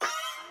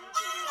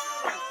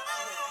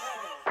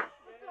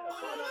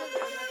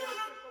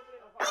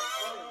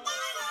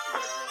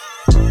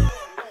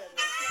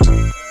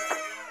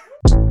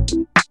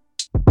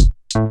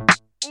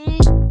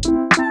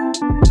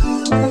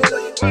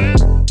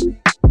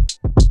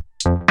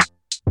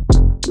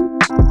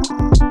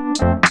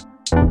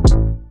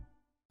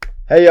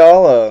Hey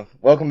y'all,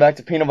 welcome back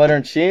to Peanut Butter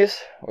and Cheese.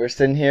 We're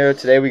sitting here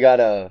today. We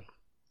got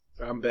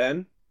I'm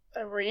Ben.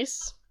 I'm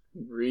Reese.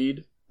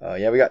 Reed.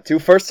 we got two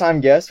first-time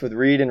guests with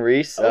Reed and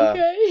Reese.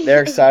 Okay.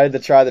 They're excited to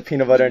try the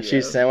peanut butter and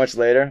cheese sandwich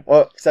later.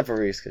 Well, except for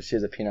Reese because she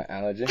has a peanut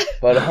allergy.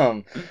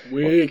 But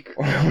Weak.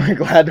 we're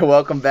glad to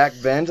welcome back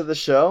Ben to the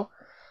show.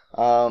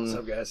 What's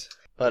up, guys?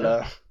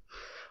 But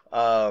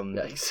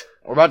Yikes.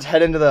 we're about to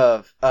head into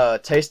the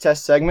taste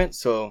test segment.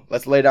 So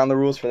let's lay down the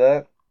rules for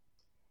that.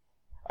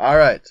 All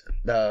right.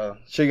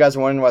 Sure you guys are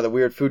wondering why the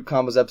Weird Food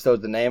Combos episode is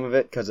the name of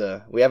it, because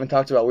we haven't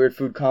talked about weird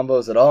food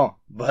combos at all.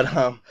 But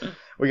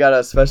we got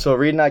a special.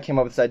 Reed and I came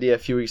up with this idea a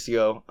few weeks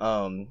ago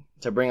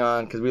to bring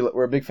on, because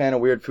we're a big fan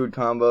of weird food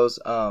combos.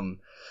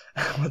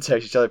 We'll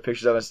text each other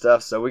pictures of and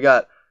stuff. So we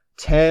got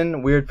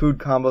 10 weird food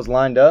combos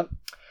lined up.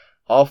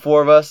 All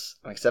four of us,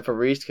 except for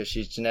Reese, because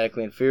she's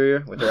genetically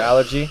inferior with her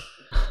allergy.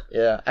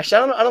 Yeah.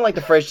 Actually, I don't like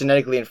the phrase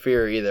genetically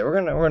inferior either.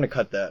 We're gonna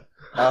cut that.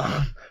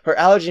 Her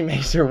allergy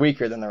makes her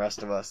weaker than the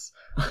rest of us.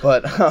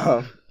 But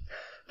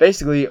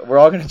basically, we're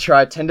all going to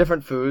try 10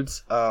 different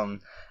foods.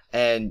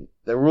 And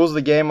the rules of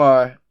the game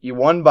are you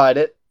one bite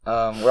it.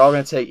 We're all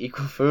going to take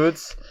equal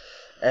foods.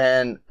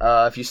 And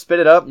if you spit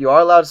it up, you are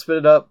allowed to spit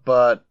it up,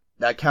 but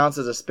that counts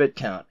as a spit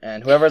count.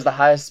 And whoever has the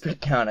highest spit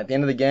count at the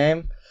end of the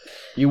game,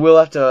 you will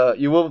have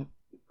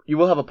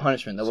a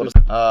punishment. All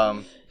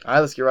right,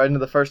 let's get right into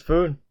the first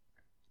food.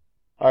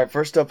 All right,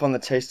 first up on the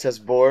taste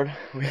test board,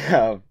 we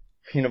have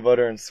peanut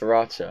butter and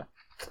sriracha.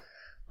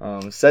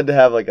 Said to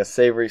have like a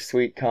savory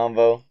sweet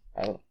combo.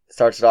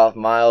 Starts it off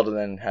mild and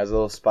then has a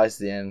little spice at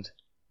the end.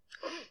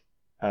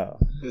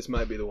 This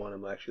might be the one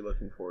I'm actually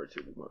looking forward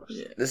to the most.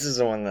 Yeah. This is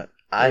the one that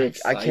I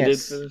can't.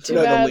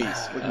 The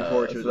least. Looking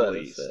forward to the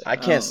least. I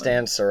can't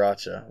stand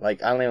sriracha.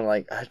 Like I don't even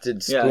like. I did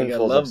Yeah,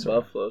 spoonfuls. I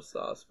love buffalo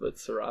sauce, but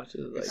sriracha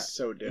is like It's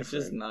so different. it's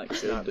just not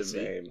good Not to the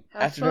me. same.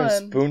 After doing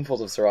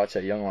spoonfuls of sriracha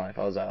at Young Life,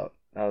 I was out.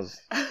 I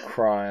was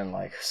crying,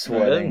 like It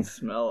sweating. doesn't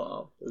smell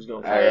off. Who's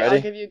going All right, first? ready?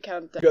 I'll give you a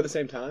countdown. Go at the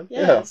same time?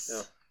 Yes.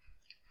 Yeah.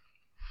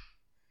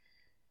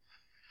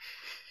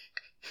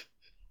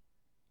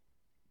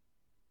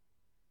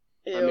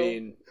 Ew. I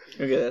mean,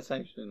 Okay, that's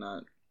actually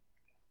not.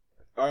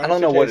 I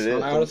don't know what it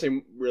is. I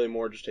honestly really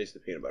more just taste the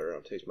peanut butter. I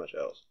don't taste much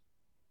else.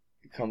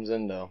 It comes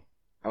in though.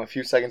 I'm a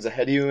few seconds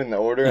ahead of you in the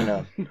order,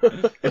 and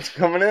it's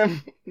coming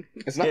in.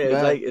 It's not Yeah,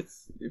 bad. it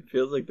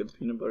feels like the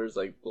peanut butter is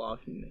like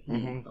blocking the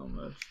heat Mhm.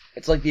 almost.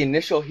 It's like the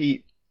initial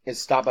heat is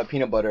stopped by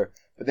peanut butter,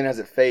 but then as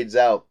it fades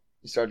out,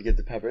 you start to get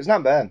the pepper. It's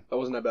not bad. That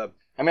wasn't that bad.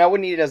 I mean, I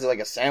wouldn't eat it as like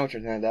a sandwich or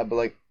anything like that, but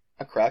like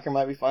a cracker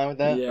might be fine with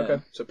that. Yeah.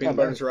 Okay, so peanut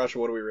butter and sriracha,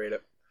 what do we rate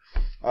it?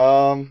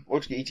 We'll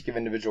just each give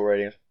individual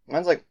ratings.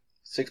 Mine's like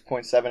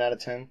 6.7 out of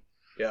 10.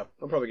 Yeah,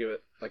 I'll probably give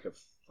it like a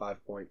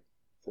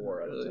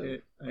 5.4 out of 10.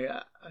 Really,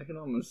 I can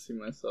almost see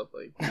myself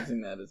like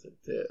using that as a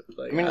tip.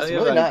 Like I mean, it's think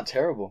really like, not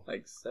terrible.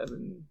 like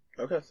 7.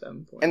 Okay.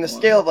 7.1. And the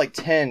scale of like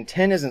 10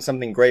 isn't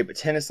something great, but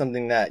 10 is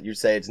something that you'd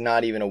say it's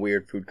not even a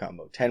weird food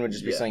combo. 10 would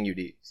just be Yeah. something you'd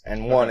eat.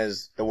 And 1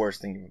 is the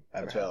worst thing you've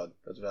ever That's had. valid.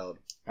 That's valid.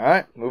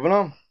 Alright, moving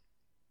on.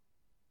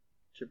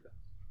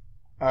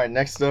 Alright,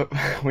 next up,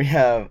 we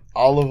have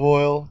olive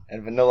oil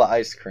and vanilla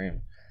ice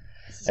cream.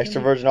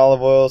 Extra virgin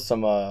olive oil,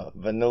 some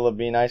vanilla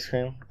bean ice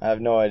cream. I have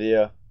no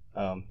idea.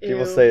 People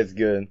Ew. say it's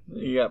good.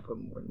 You gotta put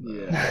more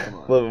than that. Yeah, come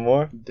A on. little bit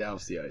more.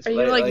 Douse the ice. Are you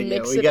gonna, yeah,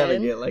 mix we it gotta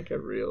in? get like a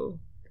real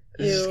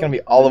It's just Ew. gonna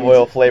be olive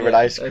oil flavored Yeah,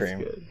 ice that's cream.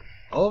 good.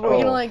 Olive Are we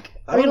oil. gonna like?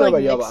 I Are we don't know gonna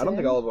about y'all, mix but I don't it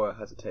think in? olive oil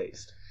has a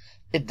taste.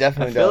 It I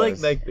definitely feel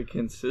does. like the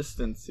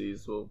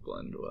consistencies will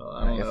blend well.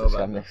 I I don't guess know it's about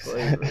gotta the mix it.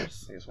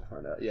 flavors. I guess we'll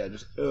find out. Yeah,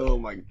 just oh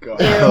my god,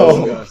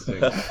 Ew.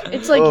 disgusting.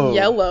 It's like Oh.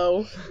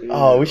 yellow.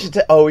 Oh, we should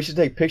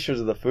take pictures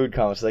of the food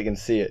combo so they can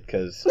see it,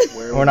 because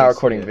Where we're would not we see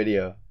recording it?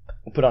 video.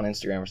 We'll put it on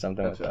Instagram or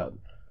something That's like that. valid.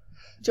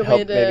 Do you Help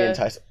want me maybe to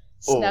entice.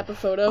 snap a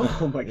photo?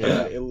 Oh my god,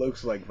 Yeah. it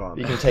looks like vomit.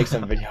 You can take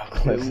some video It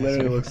clips.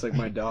 literally looks like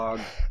my dog.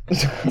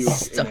 puked in a-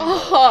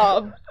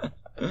 Stop.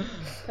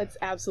 That's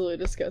absolutely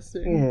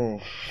disgusting.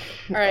 Mm.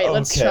 All right,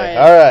 let's Okay, try it.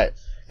 All right.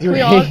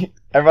 We all-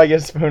 Everybody get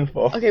a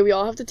spoonful. Okay, we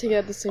all have to take it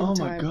at the same Oh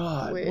time. my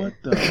god, Wait. what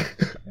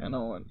the? I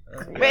don't want.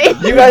 Wait.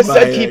 You guys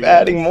said keep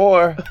adding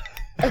more.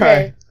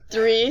 Okay,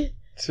 3,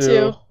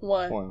 2,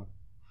 1. 1.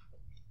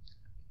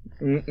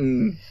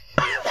 Mm-mm.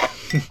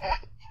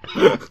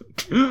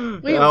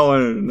 Wait. That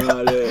one is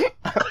not it.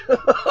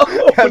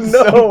 That's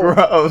no. so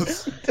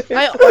gross.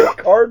 I-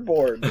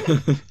 Cardboard.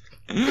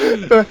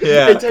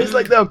 Yeah. It tastes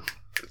like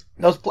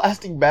those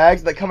plastic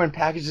bags that come in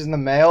packages in the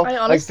mail, I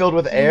like honest- filled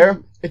with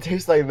air. It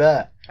tastes like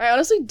that. I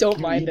honestly don't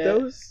You mind eat it.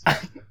 those?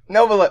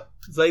 No, but like,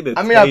 It's like the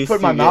I mean, I've taste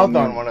put my you get mouth in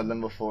on your- one of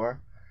them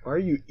before. Why are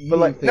you eating But,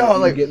 like, things no, you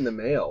like- get in the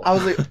mail? I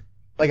was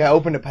like I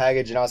opened a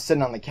package and I was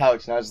sitting on the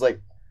couch and I was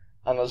like,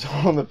 I was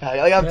holding the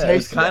package. Like I've Yeah, it's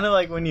tasted. kind of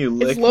like when you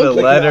lick the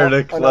low-key letter an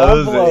to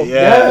close envelope. it. Yeah.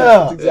 Yeah,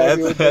 That's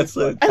exactly what it that's tastes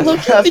like. I look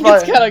That's think why-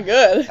 it's kind of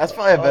good. That's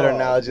probably a better Oh,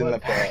 analogy than the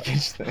what the-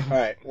 package thing.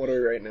 Alright, what are we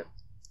rating it?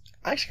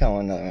 I actually kind of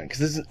want another one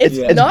because It's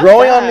it's not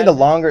growing on me bad. the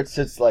longer it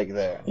sits like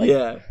there. Like,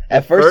 yeah.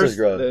 At first it's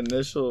gross. the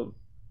initial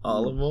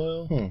olive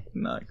oil, Hmm.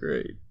 not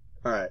great.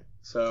 Alright,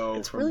 so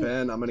It's from really-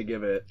 Ben, I'm gonna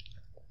give it.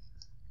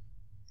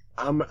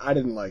 I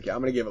didn't like it. I'm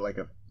gonna give it like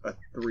a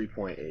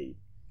 3.8.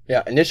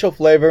 Yeah, initial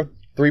flavor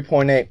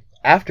 3.8.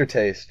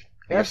 Aftertaste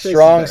a Aftertaste is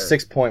strong better.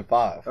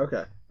 6.5.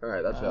 Okay. All right.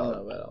 I That's don't know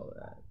valid. about all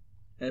that.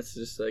 It's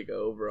just like an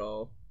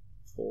overall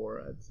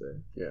 4, I'd say.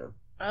 Yeah.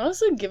 I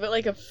honestly give it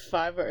like a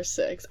 5 or a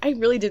 6. I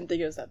really didn't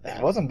think it was that It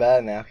bad. wasn't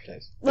bad in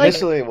aftertaste. Like,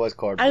 Initially, it was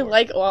cardboard. I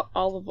like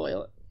olive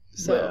oil.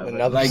 So Yeah, but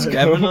Another like scoop.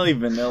 definitely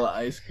vanilla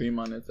ice cream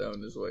on its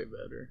own is way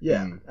better.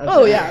 Yeah. Mm.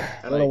 Oh, yeah.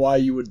 I don't know why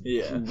you would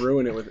Yeah.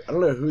 ruin it with. I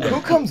don't know who.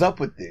 Who comes up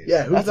with these?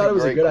 Yeah. Who That's thought it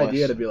was a great good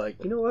idea to question. be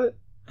like, you know what?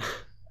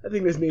 I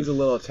think this needs a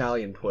little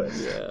Italian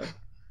twist. Yeah.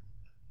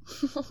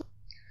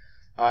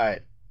 All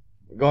right,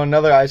 go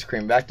another ice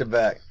cream back to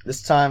back.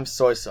 This time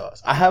soy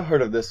sauce. I have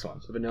heard of this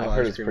one. So vanilla I've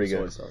heard ice it's cream pretty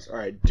and good. soy sauce. All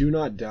right. Do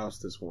not douse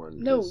this one.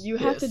 no, 'cause- you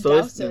have to soy,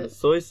 douse it.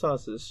 Soy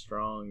sauce is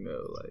strong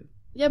though. Like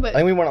Yeah, I but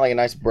think we want like a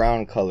nice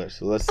brown color,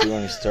 so let's see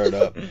when you stir it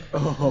up.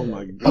 Oh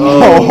my god.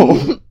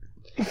 Oh,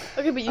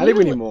 okay, but you I think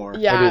we to- need more. I do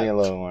need Yeah, a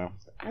little more.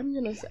 I'm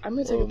gonna take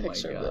Oh a my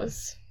picture of God.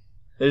 this.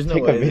 there's no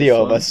Take way a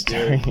video this of us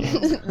one's good.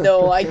 stirring it.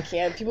 No, I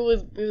can't. We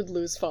would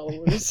lose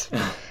followers.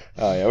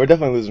 Oh yeah, we're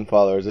definitely losing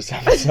followers this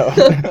episode.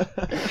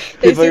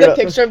 They People see are the gonna-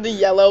 picture of the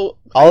yellow.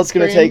 all it's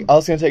gonna cream.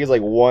 take is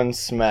like one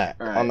smack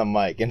All right. on the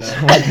mic and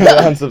someone's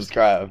gonna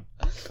unsubscribe.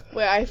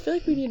 Wait, I feel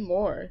like we need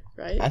more,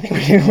 right? I think we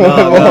need a No,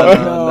 little no, more.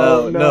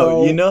 no, no, No.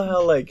 no. You know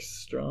how like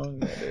strong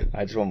that is.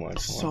 I just want more.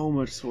 just want more. So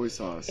much soy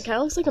sauce. It kind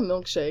of looks like a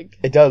milkshake.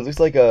 It does. Looks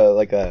like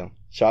a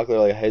chocolate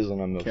or like a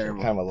hazelnut milk,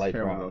 Caramel. kind of a light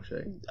Caramel brown.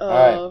 milkshake.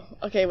 Oh,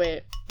 okay,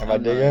 wait. If I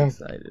I'm dig not in,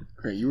 excited.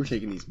 Great. You were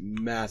taking these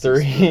massive.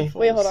 Three. spoonfuls.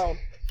 Wait, hold on.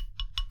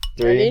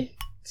 3, Ready?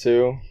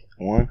 2,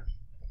 1.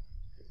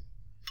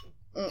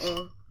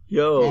 Mm-mm.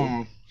 Yo,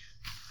 Mm.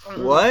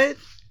 Mm-mm. what?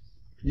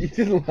 You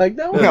didn't like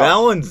that No, one? that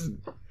one's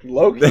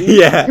Low key.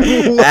 yeah,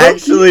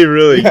 actually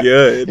really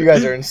good. You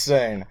guys are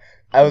insane.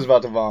 I was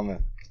about to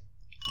vomit.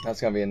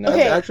 That's gonna be a no.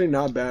 That's Okay. actually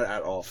not bad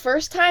at all.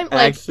 First time,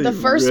 like actually the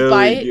first really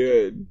bite,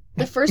 good.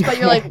 the first bite,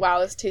 you're like, "Wow,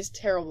 this tastes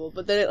terrible,"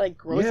 but then it like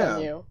grows Yeah.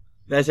 on you.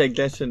 That's like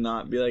that should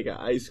not be like an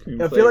ice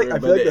cream. I feel like flavor, I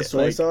feel but like the it,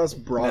 soy sauce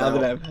brought now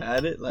out. that I've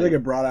had it, I feel like like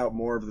it brought out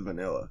more of the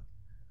vanilla.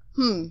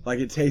 Like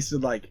it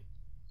tasted like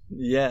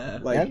yeah,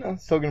 Yeah, no,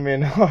 it's still gonna be a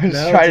no. Just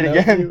No, try it's it a no for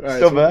again. you? All right,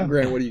 Still so, bad.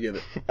 Grant, what do you give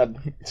it? A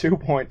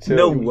 2.2.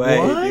 no way,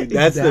 What? dude.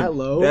 That's Is the that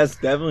low? that's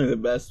definitely the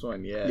best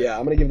one. Yeah, Yeah,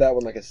 I'm gonna give that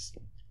one like a.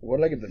 What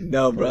did I give the?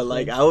 No, bro. first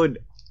Like one? I would,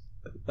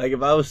 like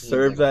if I was Like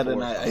served a at 4 an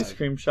or 5. ice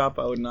cream shop,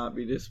 I would not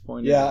be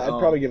disappointed. Yeah, at I'd all.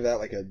 probably give that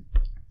like a.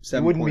 7.4.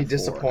 You wouldn't be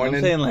disappointed.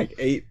 I'm saying like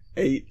 8.2.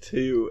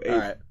 8. All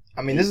right.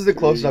 I mean, this is the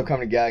closest I've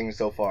come to gagging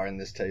so far in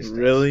this taste test.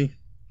 Really?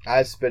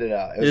 I spit it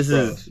out. It was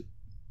This gross. is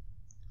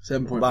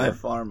 7.4. by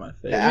far my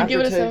favorite. Yeah. You give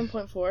it a Aftertaste?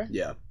 7.4.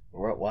 Yeah.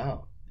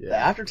 Wow. The Yeah.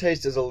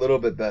 aftertaste is a little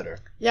bit better.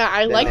 Yeah,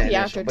 I Than like the the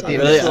initial, aftertaste. but the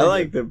Really, initial- I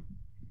like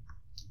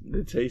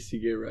the taste you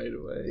get right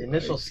away. The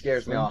initial Like,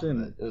 scares me off of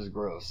something- it. It was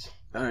gross.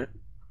 All right.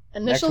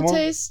 Initial Next one?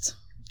 taste,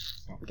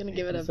 I'm gonna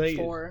give it It's a like-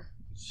 4.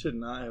 Should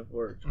not have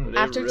worked. Mm. But it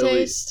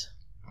Aftertaste,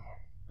 really,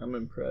 I'm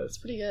it's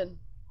impressed. pretty good.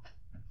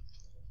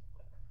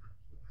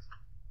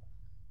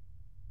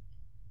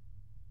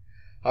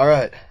 All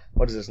right.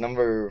 What is this?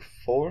 Number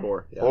 4?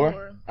 4. Yeah. 4?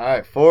 4. All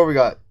right. 4. We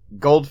got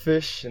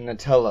goldfish and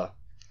Nutella.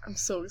 I'm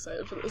so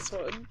excited for this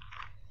one.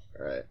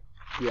 All right.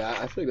 Yeah,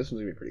 I feel like this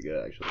one's gonna be pretty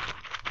good actually.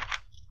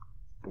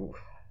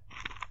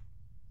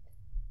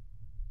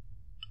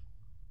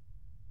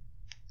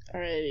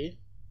 Alrighty.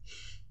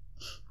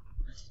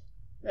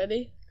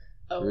 Ready?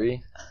 Oh.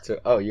 3, 2.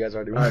 Oh, you guys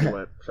already I already went.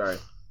 went. Sorry.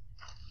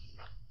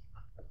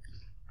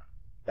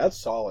 That's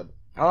solid.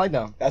 I like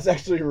them. That's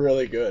actually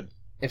really good.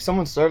 If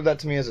someone served that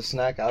to me as a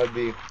snack, I would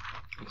be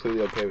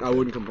completely okay with I it.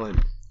 wouldn't complain.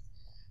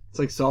 It's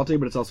like salty,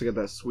 but it's also got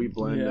that sweet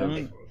blend Yeah,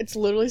 of. It's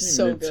literally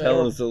so good.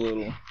 Nutella's a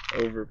little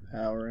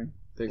overpowering.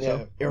 Think Yeah,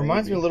 so? it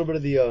reminds me a little bit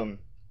of the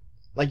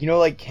like, you know,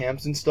 like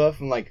camps and stuff,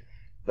 and like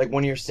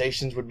one of your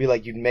stations would be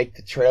like you'd make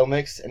the trail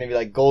mix, and it'd be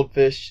like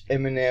goldfish,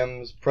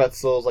 M&Ms,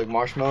 pretzels, like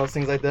marshmallows,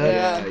 things like that.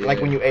 Yeah. Yeah,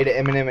 Like when you ate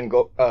an M&M and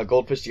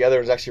goldfish together,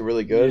 it was actually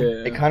really good.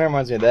 Yeah. It kind of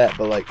reminds me of that,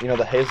 but like, you know,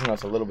 the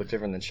hazelnut's a little bit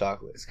different than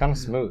chocolate. It's kind of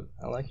smooth.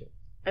 I like it.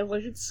 I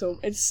like it so.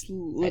 It's I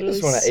literally.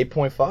 this one at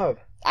 8.5.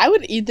 I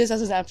would eat this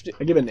as an afternoon.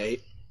 I give it an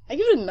 8. I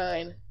give it a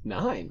 9.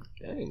 9.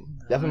 Dang.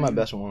 Definitely my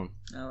best one.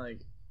 I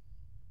like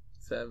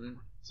 7.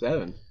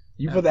 7.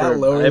 You I put that pref-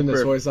 lower I than the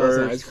soy sauce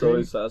prefer and ice cream?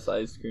 Soy sauce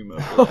ice cream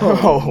over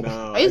Oh. no.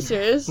 Are you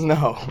serious?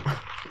 No.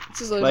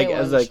 This is literally like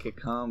my as lunch. like a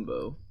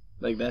combo.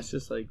 Like that's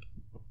just like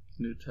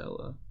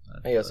Nutella.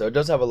 I Yeah, feel so it like.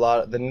 does have a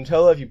lot. The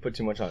Nutella, if you put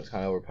too much on, it's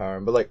kind of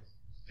overpowering. But like,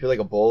 if you're like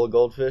a bowl of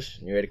goldfish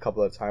and you ate a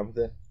couple at a time with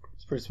it,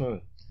 it's pretty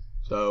smooth.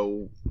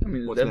 So, I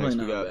mean, it's What's definitely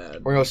next we not got?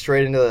 bad. We're gonna go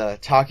straight into the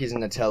Takis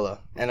and Nutella.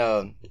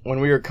 And when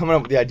we were coming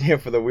up with the idea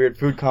for the Weird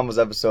Food Combos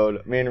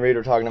episode, me and Reed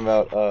were talking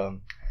about.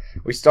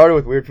 We started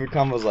with Weird Food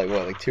Combos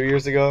like 2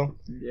 years ago.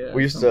 Yeah,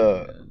 We used something to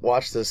like that.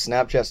 watch the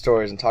Snapchat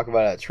stories and talk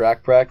about it at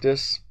track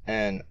practice.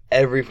 And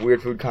every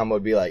Weird Food Combo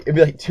would be like, it'd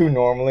be like 2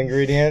 normal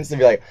ingredients. It'd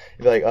be like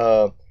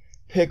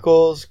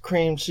pickles,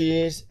 cream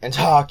cheese, and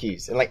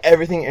Takis. And like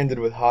everything ended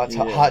with hot Yeah.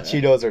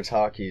 Cheetos or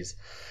Takis.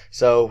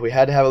 So we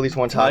had to have at least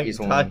one Takis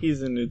one.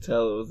 Takis and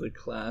Nutella was a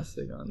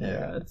classic on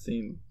there. Yeah. I'd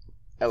seen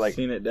like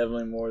Seen it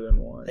definitely more than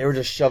once. they were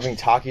just shoving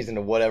Takis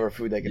into whatever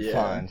food they could Yeah.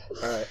 find.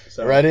 All right.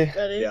 So Ready?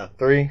 Ready? Yeah.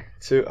 3,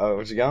 2. Oh,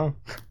 where's it going?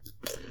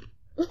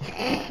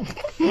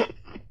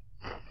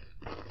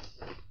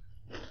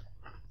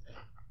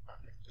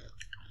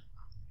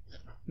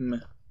 Meh,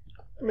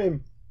 I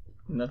mean,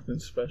 nothing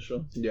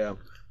special. yeah.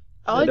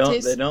 All They I don't.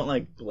 taste, They don't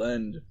like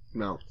blend.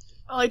 No.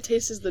 all I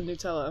taste is the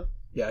Nutella.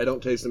 Yeah, I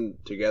don't taste them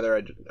together.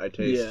 I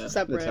taste Yeah.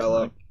 Separate.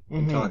 Nutella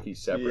and Mhm. Takis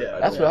separate. Yeah.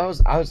 That's what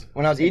I was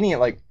when I was eating it,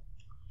 like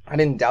I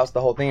didn't douse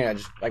the whole thing, and I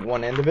just like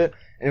one end of it,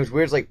 and it was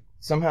weird. It's like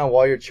somehow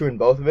while you're chewing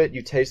both of it,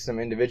 you taste them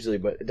individually,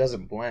 but it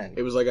doesn't blend.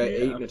 It was like I Yeah.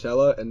 ate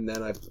Nutella and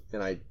then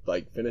I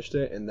like finished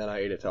it and then I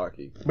ate a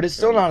Taki. But it's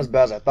still not as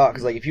bad as I thought,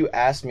 because like if you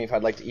asked me if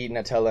I'd like to eat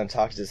Nutella and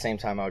Takis at the same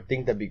time, I would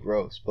think that'd be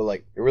gross. But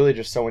like they're really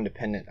just so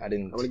independent. I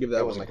didn't. I'm gonna give that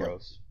it one wasn't like a-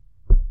 gross.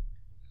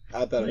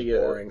 I thought it was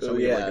Like, boring. So I'm gonna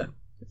give yeah. like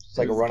It's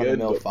like a It's run of the good,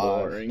 mill but 5.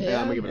 boring. yeah,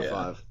 I'm gonna give it a Yeah.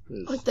 5.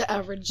 Like the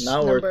average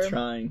Not number. worth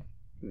trying.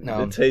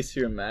 No, The taste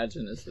you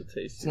imagine is the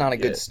taste. it's not a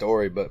you good get.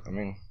 story, but I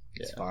mean,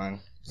 it's Yeah. fine.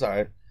 It's all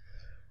right.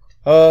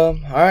 All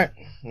right.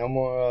 No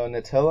more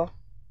Nutella.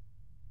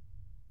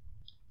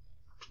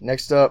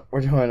 Next up, we're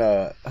doing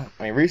I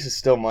mean, Reese is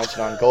still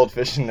munching on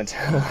goldfish and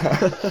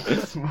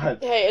Nutella.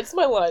 But Hey, it's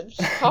my lunch.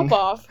 Hop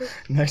off.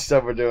 next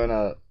up, we're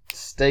doing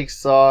steak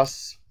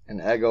sauce and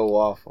Eggo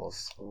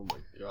waffles. Oh my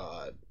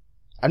god.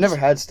 I've never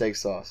had steak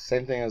sauce.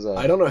 Same thing as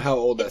I don't know how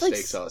old that It's like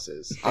steak sauce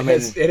is. I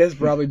It has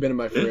probably been in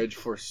my fridge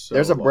for so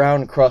There's a long.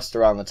 brown crust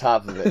around the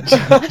top of it,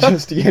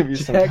 just to give you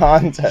some Check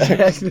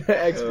context. the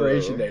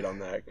expiration date on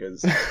that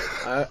because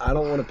I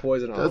don't want to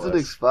poison all Does it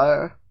this.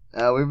 expire?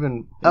 We've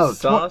been The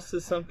sauce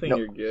is something No.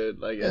 you're good.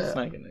 Like Yeah. it's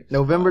not gonna.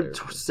 November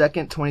expire.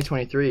 2nd,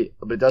 2023,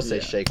 but it does say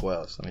Yeah. shake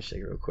well. So let me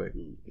shake it real quick.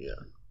 Yeah.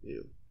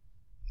 Ew.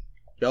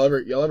 Y'all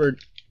ever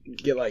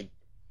get like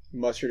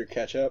mustard or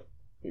ketchup?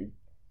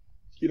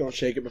 You don't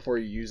shake it before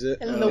you use it.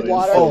 And Oh, the it's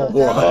water so comes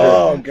water. out.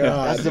 Oh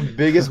god. That's the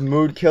biggest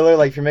mood killer.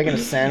 Like if you're making a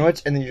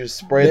sandwich and then you just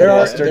spray there the are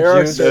mustard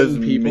juice. Those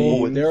certain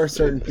memes. there are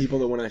certain people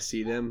that when I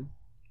see them,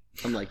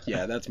 I'm like,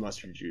 yeah, that's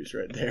mustard juice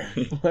right there.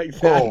 Like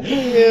that. Oh. If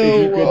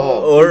you could-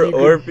 Oh. if you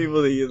Or could-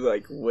 people that you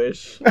like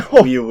wish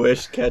you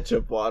wish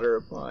ketchup water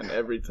upon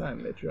every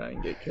time they try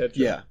and get ketchup.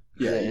 yeah.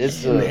 Yeah,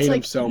 it's, you uh, hate It's them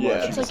like- so much. yeah.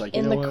 You're It's just like you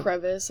in know the what?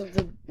 crevice of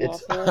the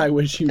It's- waffle. I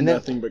wish you And then-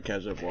 nothing but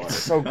ketchup water. It's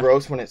so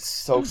gross when it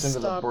soaks into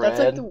the Stop. bread. That's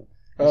like the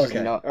It's just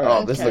Okay. not- all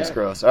right. Oh, this Okay. looks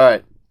gross. All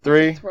right,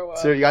 3, throw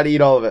up. 2. You got to eat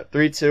all of it.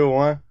 3, 2,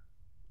 1.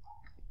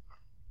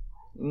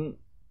 Mm.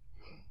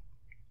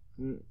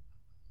 Mm.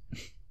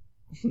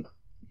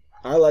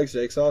 I like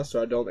steak sauce,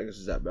 so I don't think this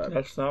is that bad.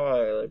 That's not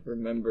why I like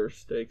remember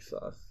steak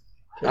sauce.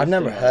 I've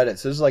never Tasting had it,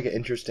 so this is like an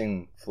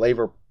interesting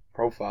flavor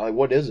profile. Like,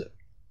 what is it?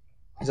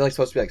 Is it like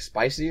supposed to be like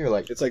spicy or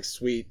like It's like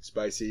sweet,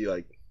 spicy,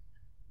 like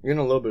you're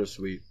getting a little bit of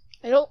sweet?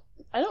 I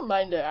don't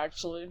mind it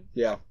actually.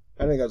 yeah.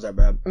 I think that's that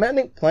bad. I mean, I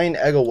think plain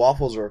Eggo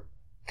waffles are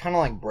kind of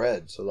like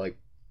bread, so like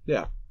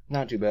Yeah.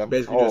 not too bad.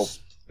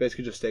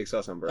 Basically just steak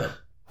sauce on bread.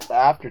 The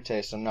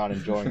aftertaste, I'm not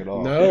enjoying at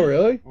all. No,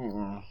 really?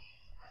 Mm-mm.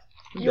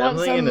 You want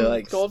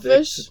some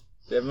goldfish?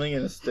 Definitely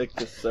gonna stick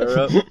to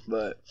syrup,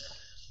 but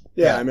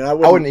Yeah, I mean, I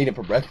wouldn't eat it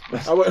for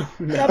breakfast. I would. How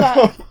No.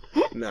 about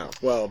No.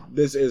 Well,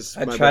 this is.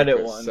 I my tried it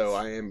breakfast, once. so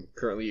I am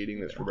currently eating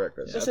this for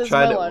breakfast. This I've is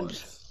tried my it lunch.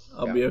 once.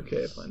 I'll Yeah. be okay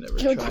if I never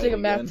Can we try take it a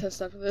math again.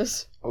 test after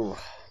this? Oh.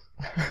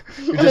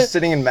 You're just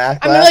sitting in math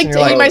I'm class like and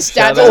you're taking like, my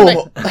shout stats. out. I'm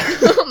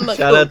like, I'm like,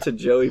 Shout oh. out to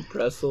Joey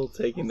Pressel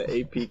taking the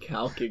AP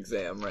Calc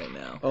exam right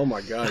now. Oh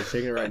my god, he's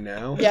taking it right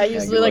now. Yeah,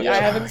 usually like I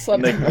haven't In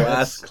slept the in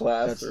glass That's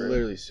classroom.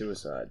 literally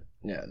suicide.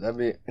 yeah, that'd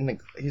be.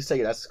 He's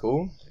taking it at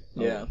school.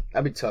 Yeah.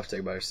 That'd be tough to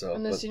take by yourself.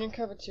 in the but- senior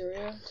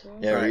cafeteria too.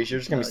 yeah, Alright. Reese, you're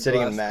just gonna be No,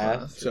 sitting in glass math.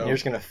 class. So- You're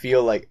just gonna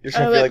feel like the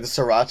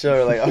sriracha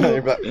or like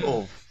you're like,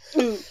 oh.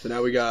 So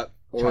now we got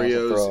Trying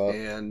to throw up.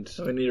 Oreos and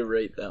So we need to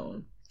rate that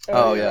one.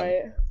 Oh, you're yeah.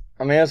 right.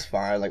 I mean, it's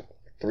fine. Like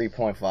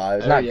 3.5.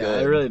 It's not yeah, good.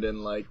 I really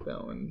didn't like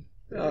that one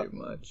very Uh,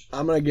 much.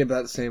 I'm gonna give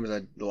that the same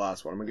as the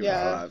last one. I'm gonna give it a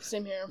Yeah, 5.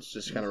 same here. It's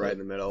just kind of right in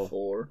the middle.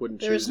 4.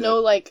 Wouldn't There was choose no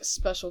it. like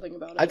special thing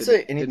about it. I'd say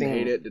Didn't anything.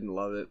 hate it. Didn't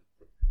love it.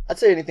 I'd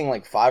say anything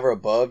like 5 or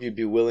above, you'd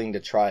be willing to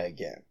try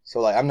again. So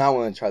like, I'm not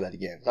willing to try that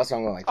again. That's why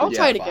I'm going like. I'll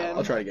try it 3.5. again.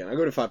 I'll try it again. I'll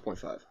go to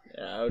 5.5.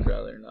 Yeah, I would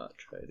rather not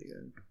try it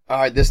again. All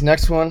right, this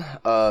next one.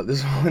 This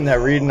is one that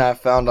Reed and I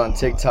found on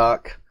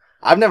TikTok.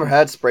 I've never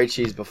had spray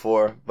cheese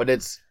before, but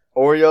it's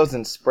Oreos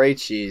and spray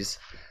cheese,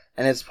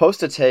 and it's supposed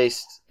to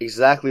taste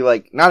exactly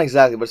like, not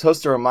exactly, but it's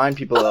supposed to remind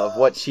people of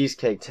what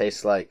cheesecake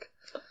tastes like.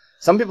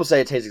 Some people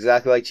say it tastes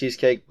exactly like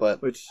cheesecake,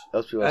 but Which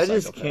those people are I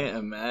just psychopaths. can't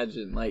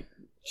imagine. Like,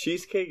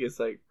 cheesecake is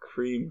like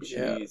cream cheese.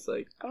 Yeah.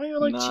 Like, I don't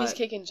even like Not-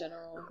 cheesecake in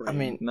general. I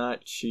mean,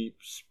 not cheap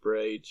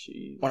spray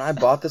cheese. when I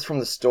bought this from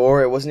the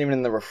store, it wasn't even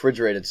in the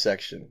refrigerated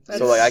section. So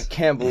That's- like, I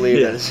can't believe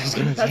Yeah. that it's just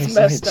gonna That's taste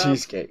like messed up.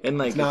 cheesecake. And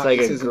like, It's it's, not- like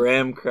this a isn't-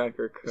 graham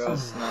cracker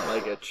crust, not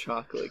like a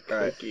chocolate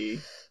Alright.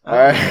 cookie.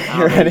 Alright, I you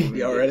don't ready? even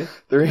Y'all get- ready?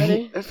 3.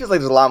 Ready? It feels like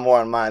there's a lot more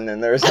on mine than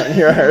there is on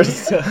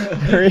yours.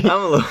 3. I'm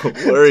a little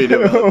worried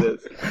about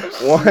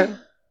this. 1.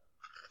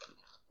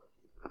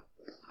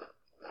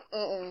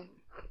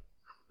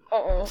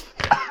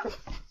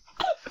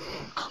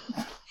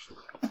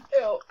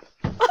 Ew.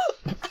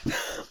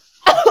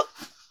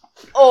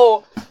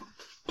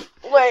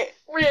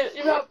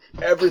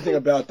 everything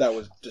about that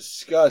was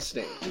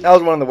disgusting. That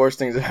was one of the worst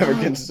things I've ever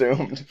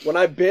consumed. When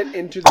I bit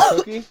into the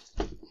cookie,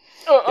 it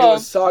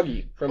was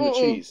soggy from the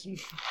cheese.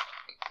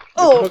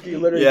 The cookie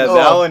literally. Yeah,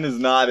 that one is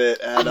not it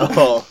at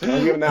all.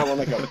 I'm giving that one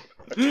like a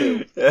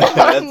 2.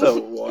 That's a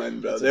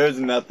 1, bro. There's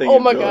nothing Oh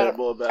my god.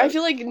 enjoyable about it. I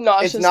feel like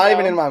nauseous. It's not now.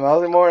 even in my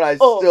mouth anymore, and I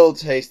Oh. still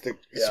taste the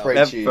Yeah. spray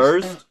At cheese.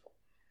 first,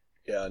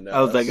 Yeah, no.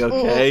 I was like, that's-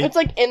 okay. It's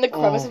like in the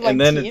crevice of my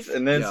and then teeth.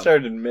 it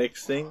started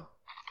mixing.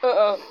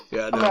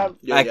 Yeah, I'm no. out.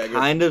 Yeah, I yeah,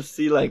 kind of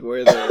see like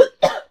where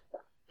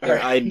their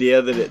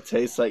idea that it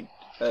tastes like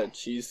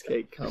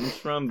cheesecake comes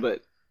from,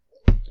 but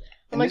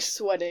I'm like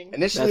sweating.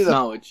 Initially, that's the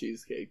not what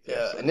cheesecake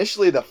tastes like.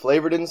 initially the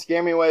flavor didn't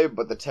scare me away,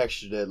 but the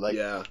texture did. Like,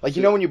 yeah. like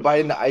you know when you bite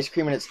into ice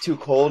cream and it's too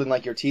cold and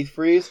like your teeth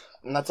freeze,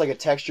 and that's like a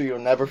texture you'll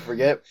never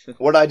forget.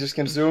 What I just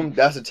consumed,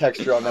 that's a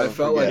texture I'll never I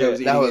felt forget. like I was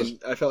That eating.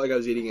 I felt like I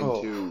was eating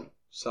into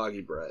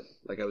soggy bread.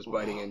 Like I was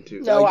biting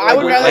into. No, like, I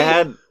would when, rather- I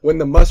had when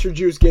the mustard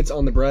juice gets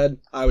on the bread,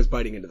 I was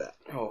biting into that.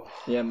 Oh,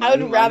 yeah. I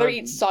Mine, would rather mine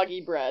eat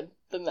soggy bread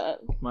than that.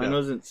 Mine Yeah.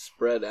 wasn't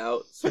spread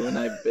out, so when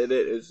I bit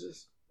it, it's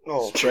just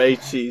oh. spray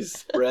cheese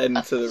spread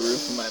into the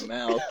roof of my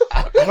mouth.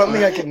 I don't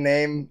think I can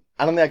name.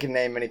 I don't think I can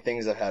name many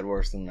things I've had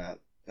worse than that.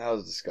 That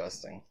was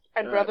disgusting.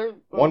 I'd Alright. rather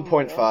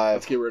 1.5.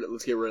 Let's get rid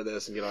of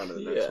this and get on to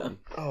the next Yeah. one.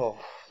 Oh.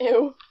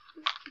 Ew.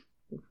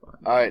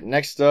 All right.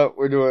 Next up,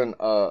 we're doing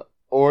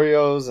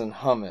Oreos and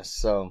hummus.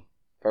 So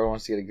if everyone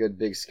wants to get a good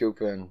big scoop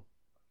in.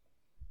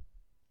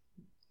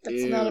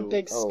 That's not a Ew.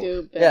 big Oh.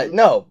 scoop. Yeah. Ben.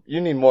 No,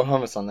 you need more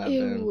hummus on that. Ben.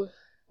 Ew.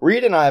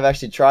 Reed and I have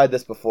actually tried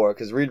this before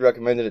because Reed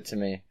recommended it to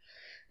me.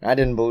 And I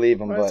didn't believe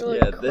him, Why but is it,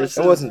 like, Yeah, this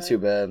it crusty wasn't inside? too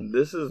bad.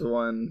 This is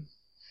one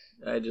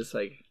I just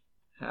like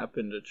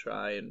happened to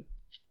try and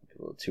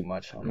A little too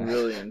much hummus.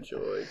 really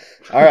enjoyed.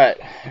 All right.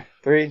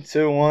 3,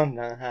 2, 1.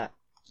 Hot.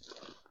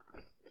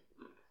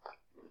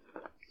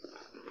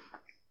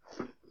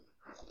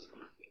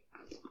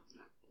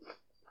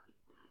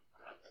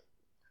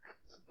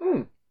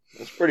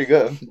 It's pretty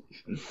good.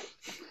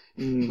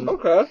 Mm-hmm.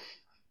 Okay.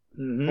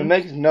 It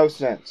makes no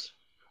sense.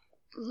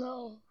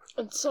 No,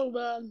 it's so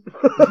bad.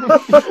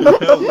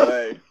 No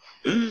way.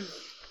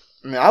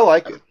 I mean, I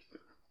like it.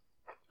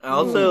 I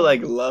also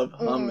like love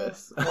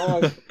hummus.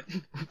 Oh,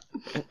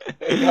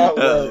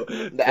 Oh,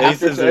 Faces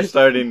are aftertaste.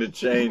 starting to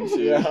change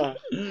here.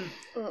 yeah.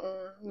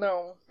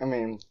 No. I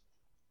mean,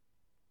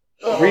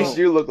 Uh-uh. Reese,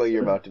 you look like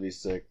you're about to be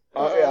sick.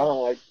 Oh, yeah, I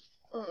don't like.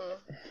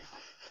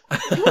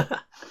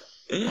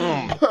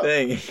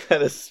 Dang, you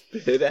gotta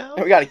spit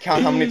out? We gotta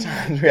count how many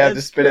times we have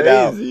to spit it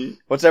out. Crazy.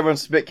 What's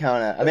everyone's spit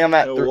count at? I think I'm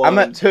at One. I'm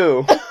at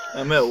 2.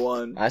 I'm at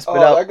 1. I spit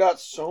Oh, out that got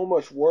so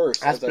much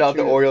worse. I as spit out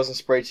the chewed it. Oreos and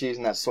spray cheese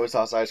and that soy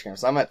sauce ice cream.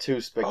 So I'm at 2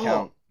 spit Oh.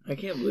 count. I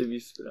can't believe you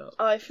spit out.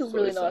 Oh, I feel Soy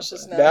really sauce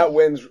nauseous ice. now. That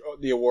wins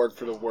the award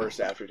for the worst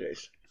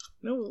aftertaste.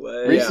 No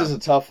way. Reese Yeah. is a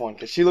tough one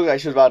because she looked like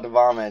she was about to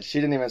vomit. She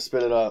didn't even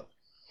spit it up.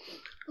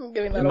 I'm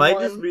giving that It a might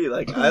 1. just be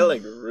like I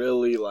like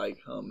really like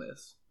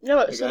hummus. Yeah,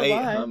 but Like so I do eat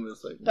I.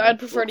 hummus like. But I'd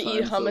prefer to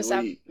multiple eat times hummus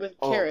a week. with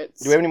Oh,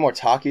 carrots. Do we have any more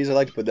Takis? I'd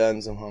like to put that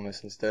in some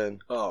hummus instead.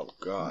 Oh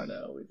God.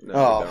 No, we do. No.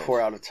 Oh, we don't. 4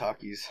 out of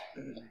Takis.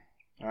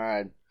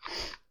 Alright.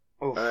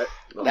 All right.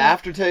 The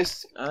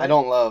aftertaste, I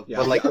don't love. Yeah,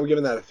 but like I'm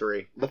giving that a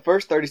 3. the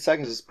first 30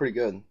 seconds is pretty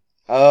good.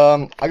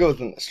 I go with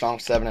a strong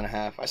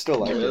 7.5. I still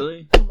like it.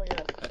 Really? Oh my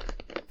god.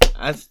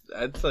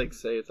 I'd like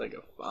say it's like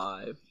a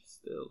 5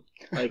 still.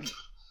 Like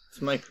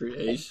it's my I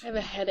creation. have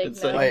a headache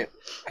It's now. like- Wait,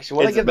 actually,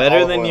 what I It's give better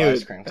the olive than oil you ice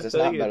would- cream because I it's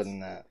feel not like better it's- than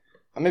that.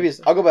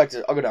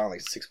 I'll go down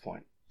like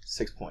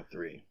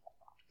 6.3.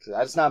 So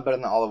that's not better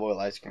than the olive oil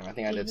ice cream. I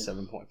think I did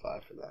 7.5 for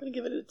I'm that. gonna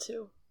give it a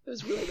 2. It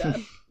was really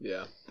bad.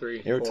 Yeah,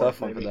 3. You were a 4,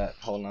 tough one maybe. for that.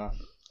 Holding on.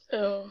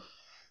 Oh.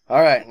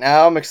 All right,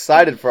 now I'm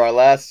excited for our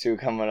last two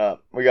coming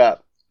up. We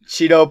got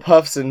Cheeto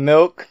Puffs and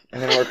milk,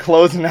 and then we're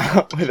closing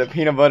out with a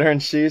peanut butter and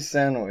cheese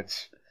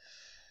sandwich.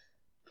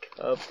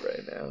 Up right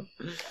now.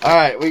 All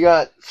right, we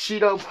got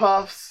Cheeto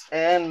Puffs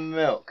and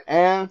milk.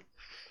 And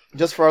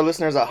just for our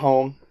listeners at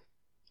home,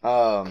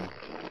 I'm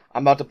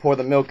about to pour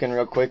the milk in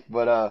real quick.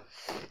 But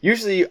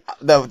usually,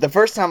 the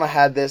first time I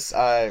had this,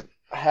 I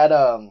had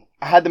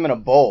them in a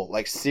bowl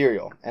like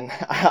cereal, and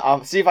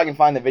I'll see if I can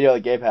find the video that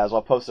Gabe has.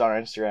 I'll post it on our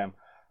Instagram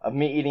of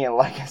me eating it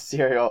like a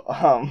cereal.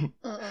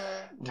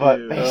 But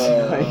Dude.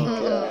 basically,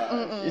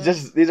 Oh,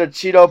 these are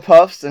Cheeto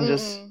Puffs and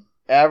just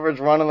average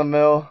run of the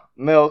mill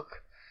milk.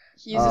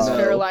 He uses No,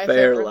 Fairlife.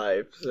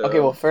 Fairlife. So. Okay,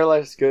 well,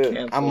 Fairlife's good.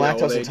 Cancel. I'm Yeah, lactose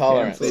well, they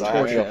intolerant, cancel so I They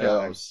have torture to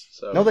Fairlife. cows.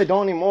 So. No, they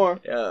don't anymore.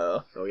 Yeah.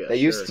 Oh yeah. They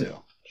sure. used to.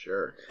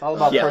 Sure. It's all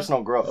about Yeah.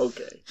 personal growth.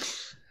 Okay.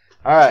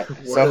 All right,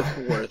 so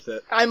Worth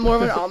it. I'm more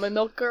of an almond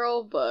milk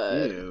girl,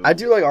 but Ew. I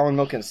do like almond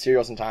milk and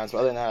cereal sometimes, but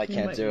other than that, I You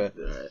can't might do it.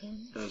 need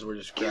that. As we're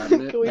just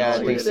grabbing it. Can we Yeah, I all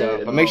think eat so.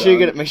 it? But make sure you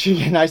get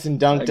nice and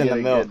dunked I in get the a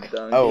milk. good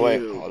dunk. Oh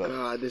wait, Ew, hold up.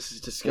 God, this is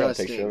Got a picture of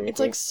disgusting. it. it's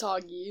like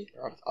soggy.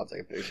 I'll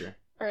take a picture.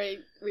 All right,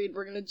 Reed,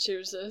 we're gonna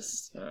choose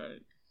this. Alright.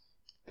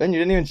 Ben, you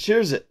didn't even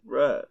cheers it.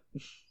 Right.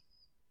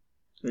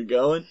 We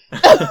going?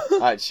 All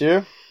right,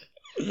 cheer.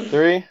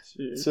 3,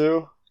 Cheers.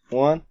 2,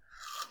 1.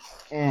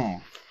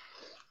 Mm.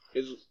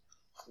 It's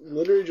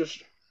literally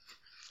just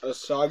a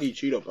soggy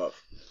Cheeto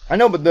puff. I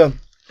know, but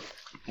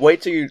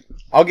wait till you.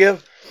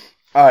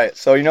 All right,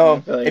 so you know,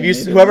 I feel like if I you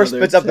need whoever another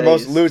spits up the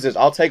most taste. loses.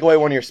 I'll take away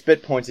one of your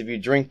spit points if you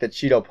drink the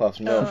Cheeto Puffs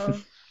milk.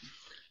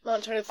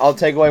 I'm trying to. I'll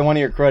take away one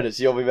of your credits.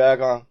 You'll be back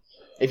on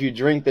if you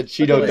drink the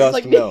Cheeto Wait, Dust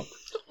like- milk.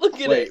 Look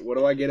at Wait, it. what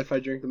do I get if I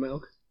drink the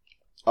milk?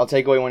 I'll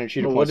take away one of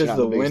your Cheeto Well, points. what You're does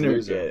not the biggest winner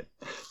loser.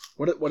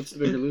 get? What's the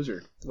bigger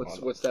loser?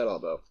 What's that all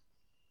about?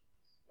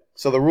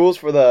 So the rules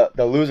for the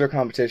loser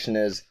competition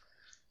is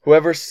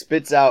whoever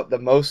spits out the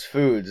most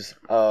foods,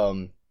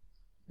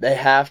 they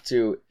have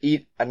to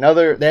eat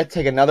another. They have to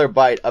take another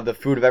bite of the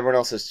food of everyone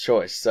else's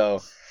choice.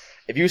 So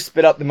if you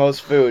spit up the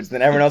most foods,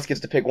 then everyone else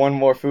gets to pick one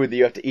more food that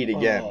you have to eat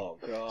again. Oh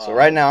god. So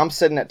right now I'm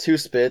sitting at 2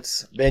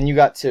 spits. Ben, you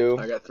got 2.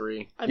 I got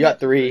 3. I've You got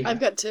 3. I've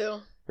got 2.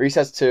 Reese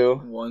has 2.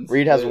 One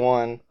Reed has spit.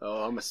 1.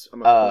 Oh, I'm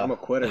Uh, a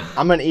quitter.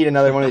 I'm gonna eat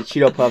another one of the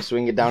Cheeto Puffs so we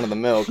can get down to the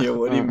milk. Yo,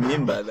 what do you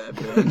mean by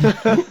that,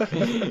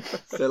 man?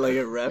 Is that like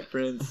a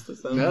reference to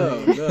something?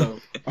 No,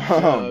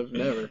 I've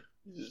never.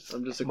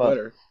 I'm just a But-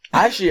 quitter.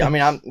 Actually, I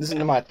mean, this is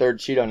my 3rd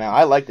Cheeto now.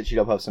 I like the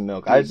Cheeto Puffs and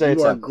milk. I'd say you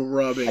it's are a,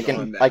 grubbing like on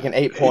an that. like an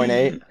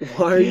 8.8.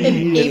 Why are you An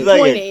eating It's it?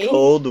 like 8.8. a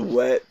cold,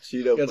 wet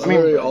Cheeto That's puff.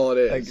 literally all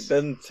it Like, it is.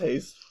 doesn't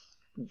taste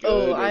good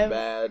Oh, or I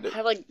bad.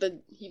 have like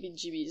the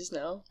heebie-jeebies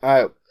now.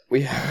 All right,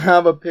 we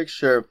have a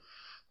picture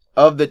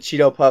of the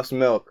Cheeto Puffs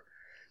milk.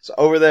 So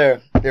over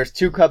there's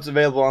 2 cups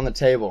available on the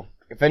table.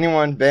 If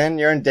anyone, Ben,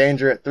 you're in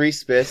danger at 3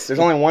 spits. There's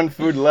only 1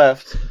 food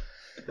left.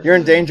 You're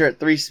in danger at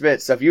 3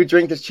 spits. So if you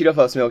drink this Cheeto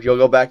Puffs milk, you'll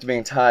go back to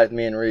being tied with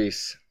me and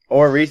Reese.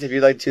 Or Reese, if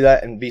you'd like to do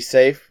that and be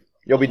safe,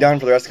 you'll be done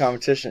for the rest of the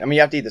competition. I mean,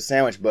 you have to eat the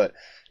sandwich, but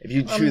if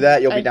you chew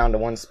that, you'll be down to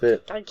 1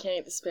 spit. I can't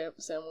eat the spam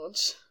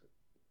sandwich.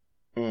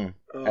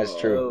 That's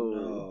true.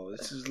 No,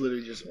 this is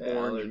literally just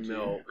orange Allergy.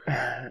 milk.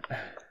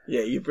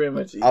 Yeah, you pretty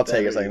much eat I'll that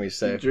take it or so I can be you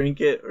safe.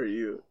 drink it or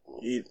you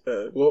eat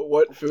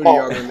What food are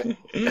y'all gonna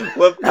make?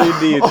 What food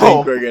do you Oh.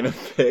 think we're gonna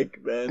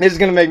pick, Ben? This is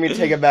gonna make me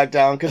take it back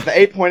down because the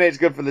 8.8 is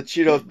good for the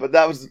Cheetos, but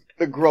that was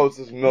the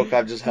grossest milk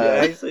I've just You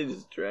had. actually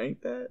just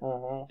drank that?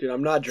 Dude,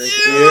 I'm not drinking.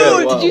 Yeah,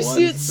 Ew, what, did you one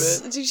see it?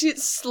 spit? Did you see it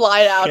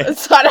slide out,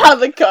 slide out of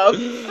the cup?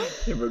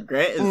 Yeah, but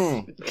Grant is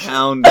Mm.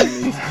 pounding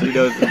these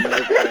Cheetos in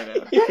milk right now.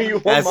 You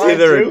want I see mine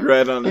the too?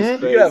 regret on his Mhm. You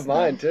face. can have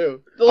mine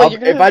too. Well, you're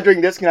gonna If I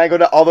drink this, can I go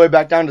all the way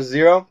back down to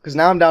 0? Because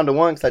now I'm down to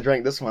 1 because I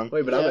drank this one.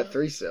 Wait, but I'm Yeah. at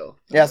 3 still.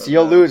 Yeah, so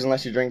you'll lose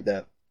unless you drink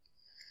that.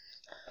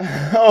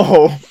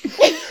 Oh.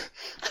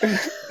 Dude,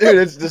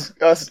 it's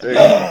disgusting.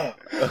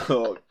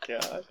 Oh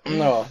god.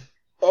 No.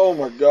 Oh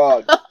my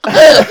god.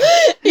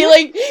 he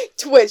like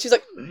twitched. He's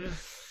like,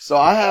 So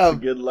I It's a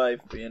have good life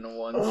being a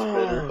one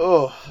spitter.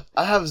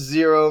 I have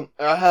 0.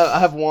 I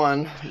have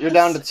 1. You're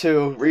down to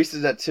 2. Reese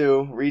is at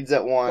 2. Reed's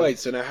at 1. Wait,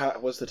 so now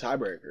what's the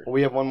tiebreaker?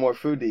 We have 1 more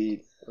food to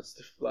eat. What's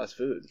the last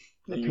food?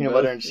 The You peanut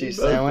both- butter and cheese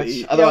you both sandwich.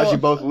 eat. Otherwise, Yeah, you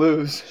both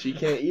lose. She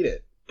can't eat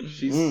it.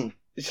 She's Mm.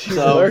 she's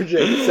So- allergic.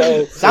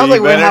 So Sounds you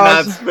like we're better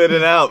not house. spit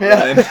it out,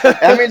 Yeah. man.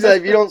 That means that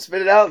if you don't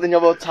spit it out, then you'll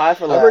both tie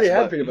for I've last. already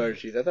had but- peanut butter and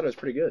cheese. I thought it was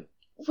pretty good.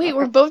 wait,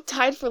 we're both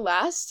tied for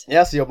last?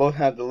 Yeah, so you'll both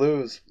have to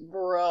lose.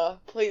 Bruh,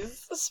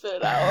 please spit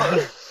it out.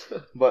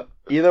 But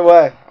either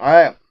way,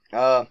 alright.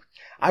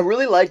 I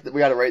really like that. We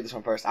gotta rate this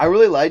one first. I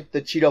really like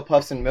the Cheeto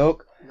Puffs and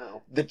milk.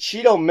 No. The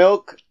Cheeto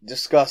milk,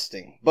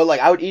 disgusting. But like,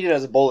 I would eat it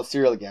as a bowl of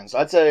cereal again. So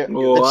I'd say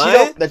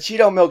What? the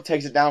Cheeto milk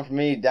takes it down for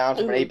me, down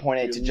from an Ooh.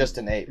 8.8 to just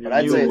an 8. But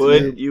I'd say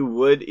You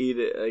would eat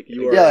it like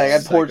You are yeah, a like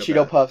I'd pour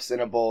psychopath. Cheeto Puffs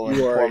in a bowl and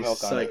You pour are a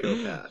milk on it.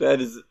 psychopath.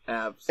 that is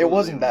absolutely It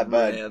wasn't that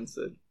bad.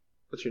 rancid.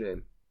 What's your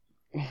name?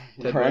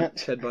 Grant?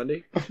 Ted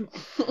Bundy?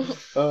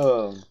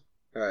 Oh,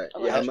 Alright.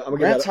 Oh, Yeah, gosh. I'm gonna Grant give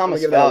that,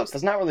 Thomas Phelps.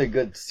 That's not really a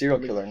good serial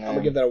killer name. I'm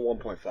gonna give that a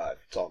 1.5.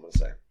 That's all I'm gonna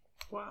say.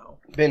 Wow.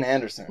 Ben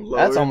Anderson. Lower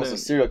That's almost than- a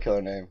serial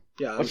killer name.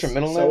 Yeah. What's I'm-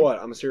 your middle So name? what?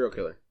 I'm a serial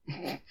killer.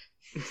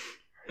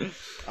 I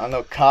don't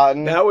know,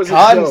 Cotton. That was a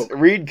Cotton's, joke.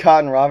 Reed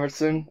Cotton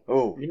Robinson.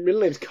 Oh, Your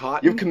middle name's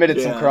Cotton. you've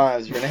committed some Yeah.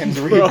 crimes. Your name's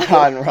Bro. Reed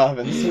Cotton We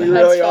Robinson.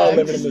 really That's are facts.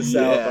 living in the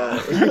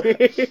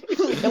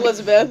South. Yeah.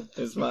 Elizabeth.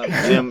 It's my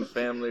Jim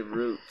family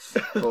roots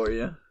for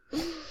you.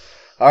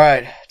 All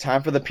right,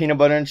 time for the peanut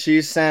butter and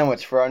cheese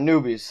sandwich for our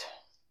newbies.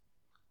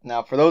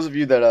 Now, for those of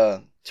you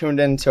that tuned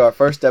into our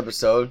first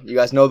episode, you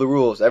guys know the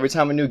rules. Every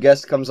time a new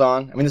guest comes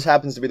on, I mean, this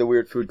happens to be the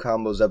Weird Food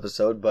Combos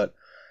episode, but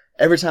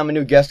every time a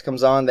new guest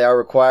comes on, they are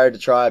required to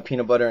try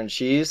peanut butter and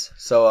cheese.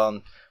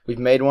 So, we've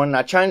made one.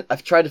 I've tried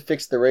to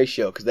fix the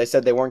ratio because they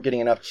said they weren't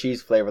getting enough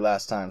cheese flavor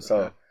last time. So,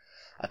 Okay.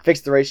 I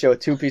fixed the ratio with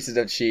 2 pieces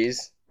of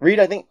cheese. Reed,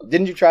 I think,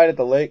 didn't you try it at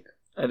the lake?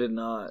 I did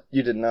not.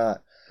 You did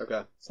not.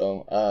 Okay.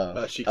 So,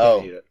 She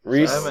can't eat it.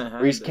 Reese, I haven't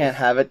had Reese this. can't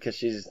have it because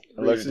she's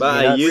allergic to But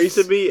I peanuts. used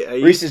to be.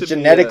 Reese is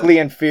genetically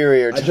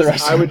inferior to the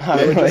rest I of would the just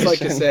like to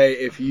population. say,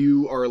 if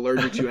you are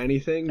allergic to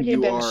anything, Okay,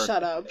 you Ben, are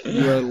shut up.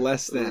 you are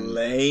less than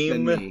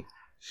Lame. me.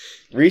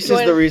 Reese Go is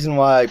the ahead. reason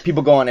why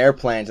people go on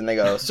airplanes and they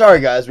go, "Sorry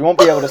guys, we won't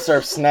be able to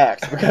serve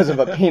snacks because of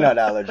a peanut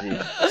allergy."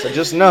 So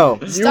just know,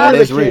 You Stop. were, that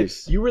the is kid,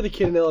 Reese. you were the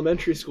kid in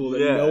elementary school that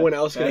Yeah. no one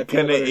else could I have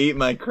peanut couldn't butter. eat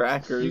my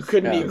crackers. You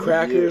couldn't Yeah. eat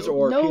crackers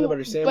or No, peanut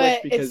butter sandwich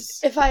but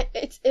because it's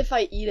if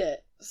I eat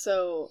it,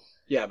 so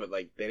yeah, but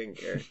like they didn't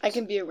care. I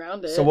can be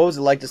around it. So what was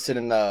it like to sit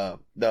in the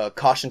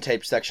caution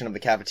tape section of the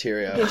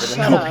cafeteria Okay, with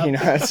shut no up.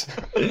 peanuts?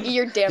 Eat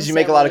your damn Did you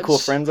make a lot of cool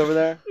sandwich. friends over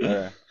there?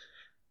 Or-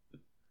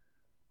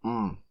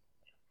 Mmm.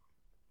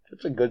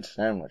 It's a good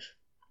sandwich.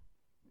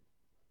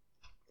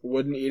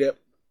 Wouldn't eat it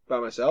by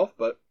myself,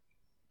 but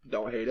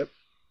don't hate it.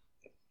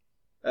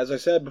 As I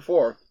said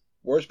before,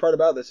 worst part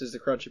about this is the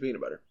crunchy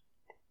peanut butter.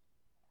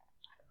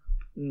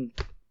 In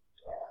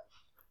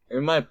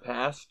my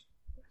past,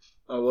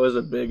 I was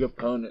a big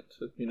opponent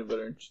to peanut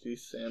butter and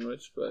cheese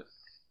sandwich, but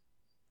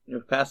in the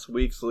past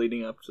weeks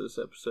leading up to this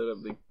episode,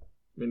 I've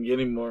been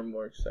getting more and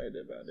more excited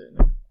about it.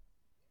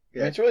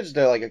 Yeah. It's really just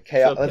like a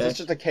chaotic. It's okay. It's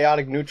just a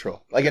chaotic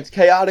neutral. Like it's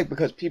chaotic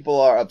because people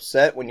are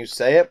upset when you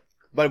say it,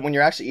 but when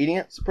you're actually eating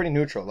it, it's pretty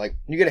neutral. Like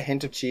you get a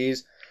hint of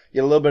cheese, you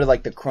get a little bit of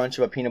like the crunch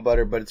of a peanut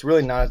butter, but it's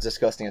really not as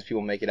disgusting as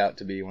people make it out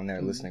to be when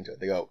they're listening to it.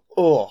 They go,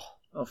 "Oh,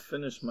 I'll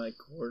finish my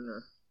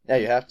corner. yeah,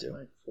 you have to.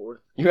 My fourth.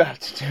 You have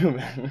to do,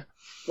 man.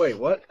 Wait,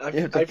 what? I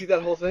have to eat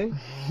that whole thing?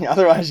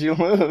 Otherwise, you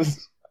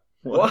lose.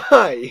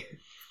 Why?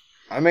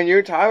 I mean,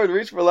 you're tired with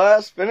reach for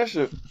last. Finish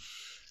it.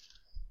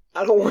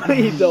 I don't want to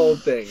eat the whole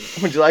thing.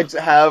 Would you like to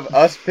have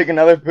us pick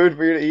another food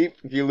for you to eat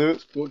if you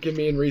lose? Well, can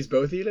me and Reese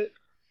both eat it?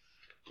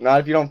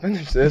 Not if you don't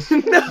finish this.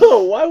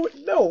 No, why would...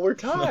 No, we're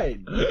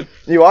tied.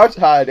 You are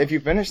tied if you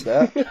finish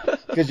that.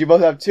 Because you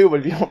both have 2, but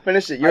if you don't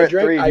finish it, you're at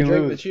 3 and I you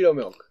drank lose. the Cheeto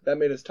milk. That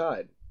made us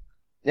tied.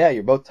 Yeah,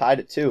 you're both tied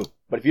at 2.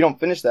 But if you don't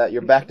finish that,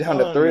 you're back down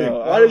to 3. No,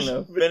 Why I don't does-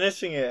 know.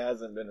 Finishing it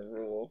hasn't been a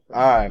rule.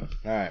 Alright.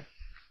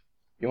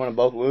 You want to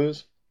both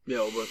lose? Yeah,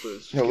 we'll both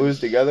lose. You'll lose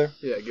together?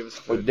 Yeah, give us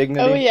a With food.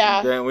 dignity? Oh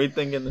yeah. Grant, we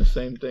thinking the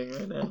same thing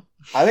right now?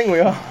 I think we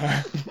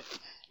are.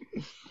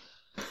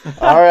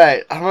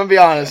 Alright, I'm going to be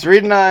honest.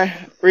 Reed and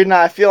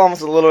I feel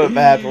almost a little bit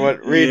bad for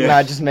what Reed and Yeah.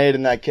 I just made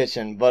in that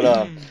kitchen.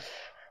 But,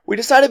 we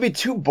decided to be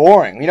too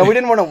boring. You know, we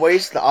didn't want to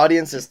waste the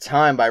audience's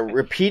time by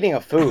repeating a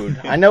food.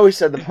 I know we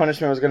said the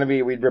punishment was going to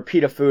be we'd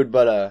repeat a food,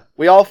 but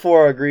we all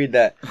 4 agreed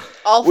that...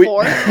 All We,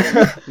 4.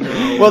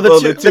 well,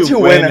 the two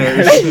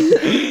winners.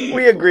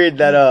 We agreed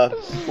that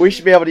we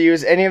should be able to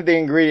use any of the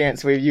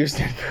ingredients we've used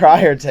in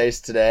prior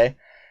tastes today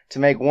to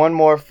make one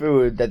more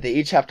food that they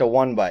each have to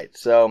 1 bite.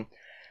 So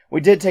we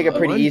did take it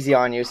pretty One easy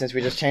on you since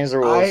we just changed the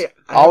rules.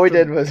 I All have we to-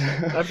 did was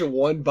After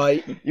 1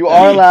 bite, you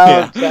are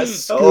allowed. Yeah.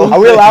 that's Oh. Are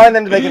we allowing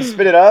them to they can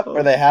spit it up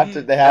or they have to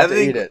I eat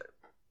think- it?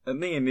 I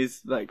think it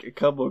needs like a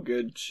couple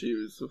good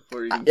chews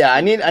before you. Yeah,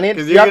 I need.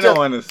 Because You you're have gonna to.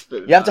 want to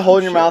spit it. You have to out, hold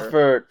in your I'm mouth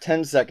sure. for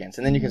 10 seconds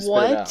and then you can spit it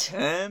What? out.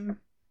 10.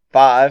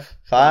 5?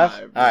 Five,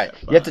 All right. yeah,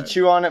 You have to 5.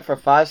 chew on it for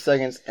 5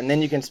 seconds and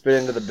then you can spit it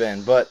into the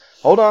bin. But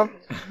hold on.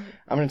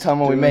 I'm going to tell them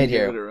what we made Give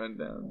here. it a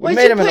rundown. We Why'd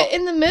made you them in put a- it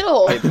in the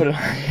middle? Wait, put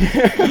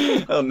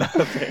it Oh,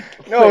 nothing.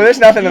 No, there's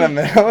nothing in the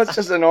middle. It's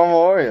just a normal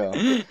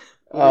Oreo.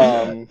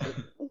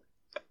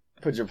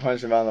 Put your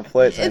punishment on the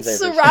plate. so I It's can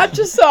say it for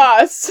sriracha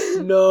sauce.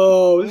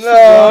 No,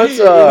 No, it's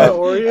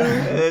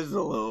Oreo. It is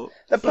a little. sure.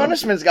 The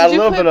punishment's got a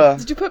little bit of.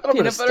 Did you put little bit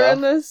peanut of butter in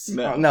stuff. this?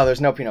 No. Oh, no,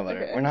 there's no peanut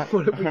butter. Okay. We're not.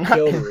 What if we we're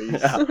killed not Reese?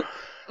 Yeah.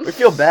 We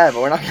feel bad,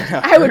 but we're not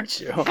gonna I would- hurt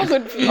you. I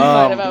would be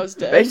fine if I was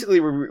dead. Basically,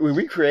 we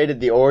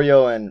recreated the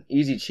Oreo and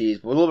Easy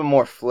Cheese with a little bit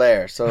more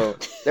flair. So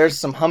there's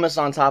some hummus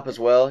on top as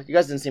well. You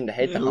guys didn't seem to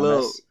hate the A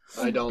little hummus.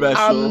 I don't.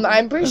 special-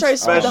 I'm pretty sure I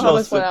spit the special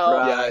hummus one out.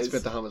 surprise. Yeah, I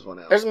spit the hummus one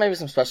out. There's maybe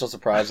some special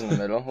surprise in the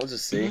middle. We'll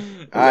just see. A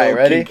All right, little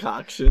ready?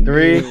 Concoction.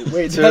 3,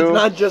 Wait, 2, that's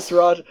not just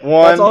sriracha.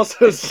 1. That's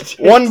also stick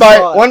 1 bite.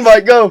 sauce. 1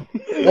 bite. Go.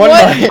 1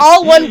 bite.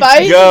 All 1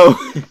 bite? Go.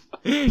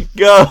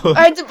 Go.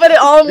 I had to put it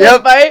all in Yep.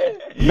 1 bite?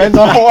 Depends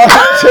on 1,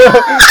 2,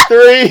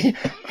 3,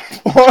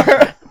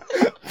 4,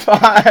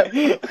 5.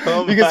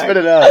 Oh You can my- spit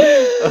it out.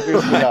 You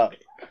can spit it out.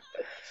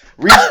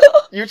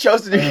 You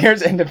chose to do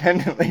yours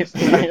independently. So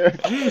now you're,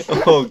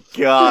 Oh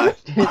God.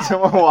 you need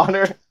some more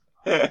water.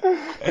 Can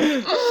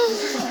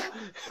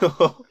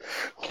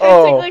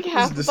I take like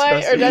half this is a bite?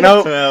 Or disgusting. do I,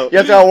 No. No. You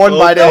have to have 1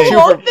 bite and The chew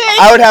whole for. thing?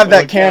 I would have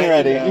that can Okay,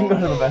 ready. no. You can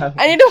go to the bathroom.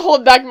 I need to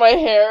hold back my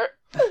hair.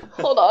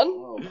 Hold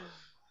on.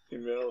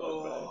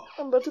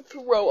 I'm about to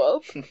throw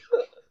up.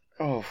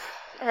 Oh,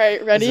 Alright,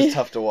 this ready? is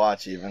tough to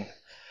watch even.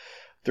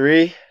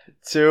 3,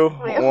 2,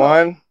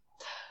 1.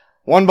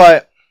 1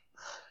 bite.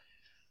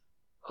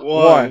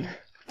 1,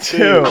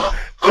 2,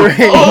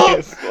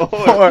 3,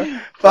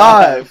 4,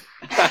 5.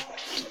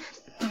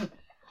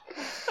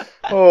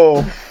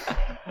 Oh,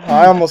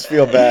 I almost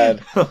feel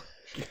bad. Oh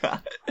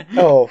God.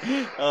 Oh,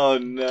 Oh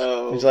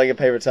no. would you like a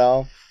paper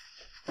towel?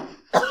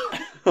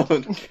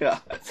 Oh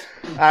God.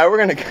 All right, we're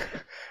gonna go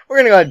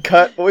ahead and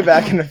cut. We'll be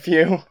back in a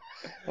few.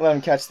 Let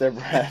them catch their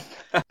breath.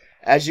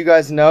 As you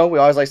guys know, we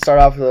always like to start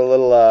off with a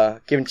little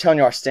telling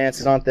you our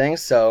stances on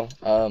things. So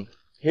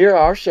here,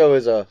 our show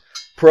is a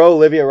pro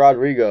Olivia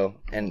Rodrigo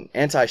and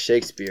anti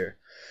Shakespeare.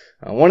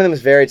 One of them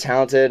is very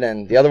talented,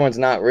 and the other one's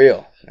not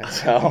real. And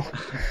so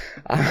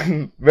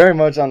I'm very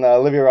much on the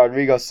Olivia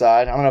Rodrigo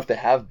side. I don't know if they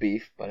have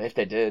beef, but if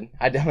they did,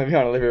 I'd definitely be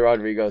on Olivia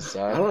Rodrigo's I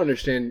side. don't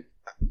understand.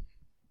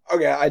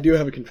 Okay, I do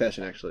have a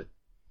confession actually.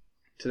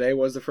 Today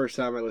was the first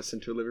time I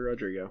listened to Olivia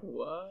Rodrigo,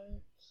 What?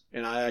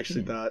 and I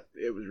actually thought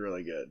it was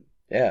really good.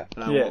 Yeah.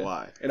 And I Yeah. won't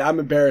lie. And I'm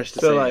embarrassed to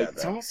So, say like, that.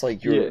 It's though. almost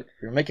like Yeah. you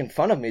were making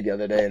fun of me the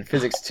other day in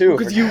physics too.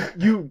 Because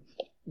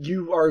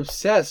you are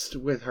obsessed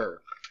with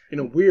her in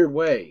a weird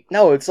way.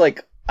 No, it's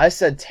like I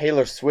said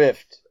Taylor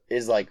Swift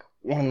is like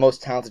one of the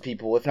most talented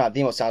people, if not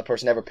the most talented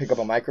person to ever pick up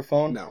a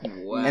microphone. No.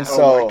 Wow. And Oh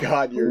so- my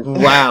God, you're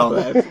Wow,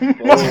 that's Oh my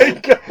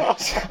bold.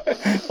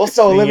 God. Well,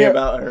 so Thinking Olivia,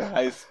 about her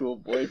high school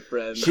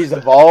boyfriend. she's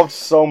evolved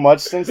so much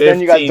since then.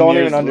 You guys 15 don't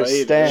even years later.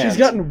 understand. She's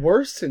gotten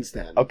worse since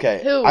then.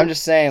 Okay, Who? I'm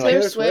just saying, like, Taylor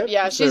Taylor Swift. Swift?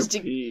 Yeah, It's her she's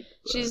peak,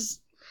 but- she's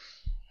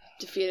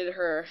defeated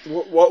her.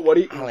 What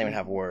do you? I don't even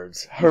have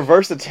words. Her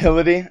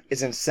versatility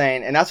is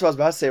insane, and that's what I was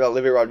about to say about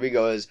Olivia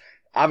Rodrigo. Is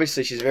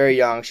obviously she's very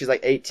young. She's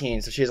like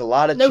 18, so she has a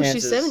lot of No,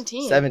 chances. she's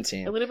 17.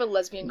 17. I literally have a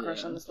lesbian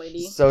crush Yeah. on this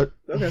lady. So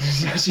Okay.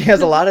 she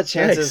has a lot of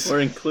chances. We're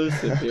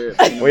inclusive here.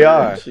 We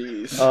are.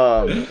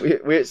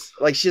 Jeez. We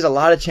like she has a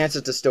lot of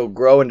chances to still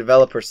grow and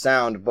develop her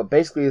sound, but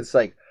basically it's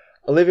like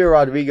Olivia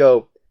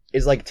Rodrigo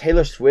is like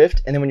Taylor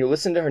Swift, and then when you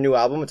listen to her new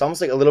album, it's almost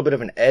like a little bit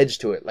of an edge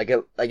to it, like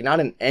not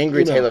an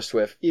angry Emo. Taylor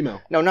Swift. Emo.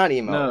 No, not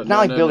emo. No, It's no,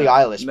 not like no, Billie no.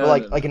 Eilish, No, but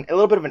like no, like a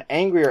little bit of an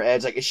angrier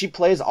edge. Like she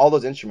plays all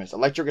those instruments,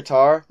 electric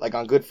guitar, like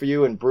on Good for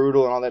You and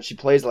Brutal and all that. She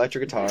plays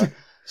electric guitar,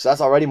 so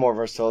that's already more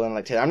versatile than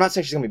like Taylor. I'm not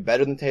saying she's gonna be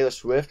better than Taylor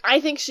Swift, I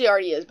think she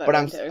already is better but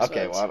I'm than Taylor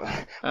okay. Swift. Well,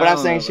 I but I'm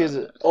don't saying know she's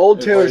about that.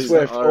 Old Taylor She's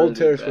Swift. already Old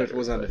Taylor better, Swift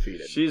was but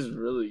undefeated. She's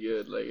really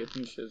good. Like I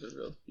think she has a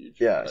real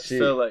future. Yeah, But she-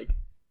 So like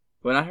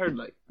when I heard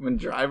like when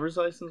Driver's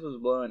License was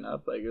blowing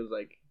up, like it was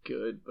like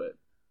good, but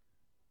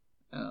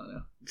I don't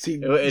know. See,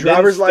 It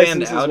driver's didn't stand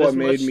license is out what as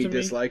made much me to me.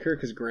 dislike her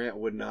because Grant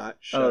would not.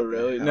 Shut Oh the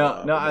really? hell No,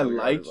 up no. I about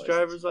liked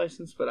Driver's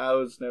License, but I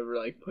was never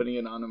like putting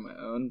it on my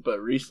own. But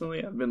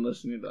recently, I've been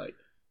listening to like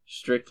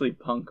strictly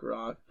punk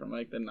rock from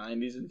like the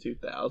 90s and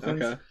 2000s.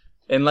 Okay.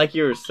 And like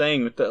you were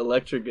saying with the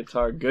electric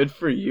guitar, Good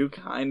for You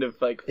kind of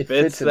like It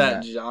fits fits in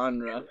that that.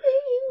 genre.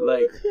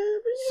 Like,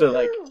 so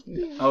like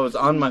I was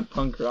on my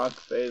punk rock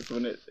phase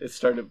when it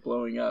started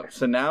blowing up.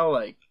 So now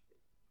like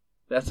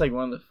that's like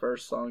one of the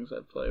first songs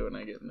I play when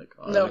I get in the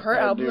car. No, Like, her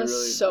I album do is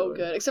really so enjoy it.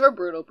 good. Except for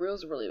Brutal.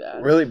 Brutal's really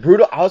bad. really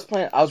Brutal. I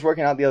was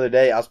working out the other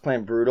day. I was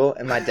playing Brutal,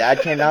 and my dad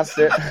came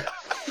downstairs.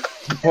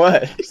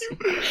 What?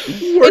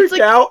 Work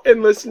like- out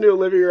and listen to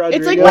Olivia Rodrigo.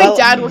 It's like Well- my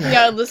dad working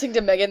out and listening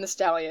to Megan Thee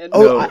Stallion.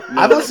 Oh, No,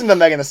 I've no. listened to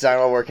Megan Thee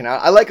Stallion while working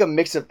out. I like a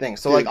mix of things.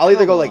 So Dude, like I'll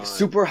either go come like on.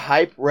 super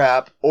hype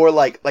rap or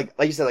like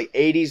you said like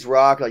 80s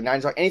rock, like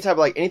 90s rock, any type of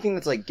like anything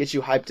that's like gets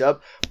you hyped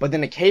up. But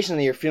then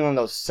occasionally you're feeling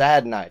those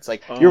sad nights,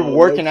 like you're Oh,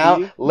 working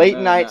low-key? out late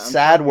No, night no, I'm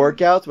sad talking-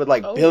 workouts with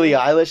like Oh. Billie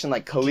Eilish and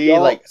like Khalid,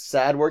 Y'all- like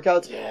sad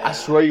workouts. Yeah. I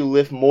swear you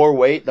lift more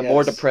weight the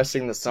more Yes.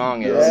 depressing the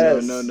song is.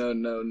 Yes.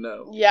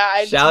 No. Yeah,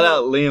 I Shout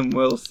out Liam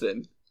Wilson.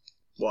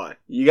 Why?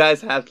 You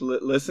guys have to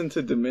listen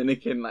to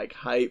Dominican like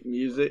hype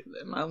music.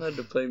 Am I allowed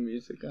to play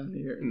music on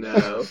here?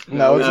 No.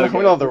 No, it's Okay.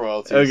 we don't have the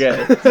royalties.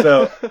 Okay,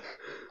 so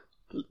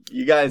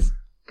you guys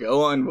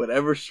go on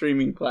whatever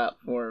streaming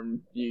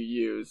platform you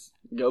use.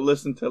 Go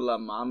listen to La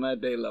Mama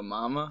de la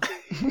Mama.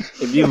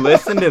 If you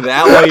listen to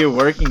that while you're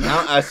working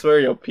out, I swear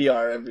you'll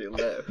PR every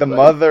lift. The Like,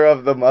 mother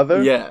of the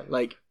mother? Yeah,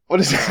 like What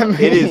does that mean?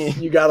 It is-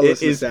 You gotta it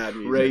listen to is sad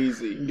music.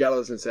 crazy. You gotta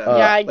listen to sad Uh, music.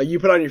 Yeah, I- Like you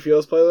put on your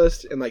feels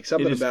playlist and like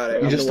something It is about it. crazy.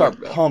 You I'm just the one-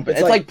 start pumping.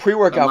 It's It's, like- like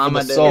pre-workout for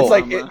Mama the de- soul. It's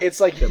like Mama.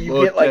 it's like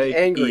you get like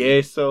angry. Y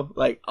eso,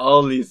 like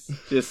all these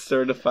just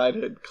certified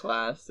hood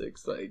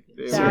classics, like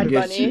they Bad will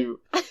get Bunny. you.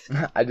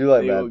 I do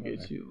like They will that.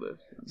 get you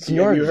lifting.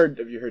 Senor, Have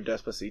you heard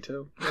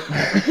Despacito?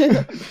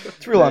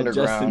 it's real That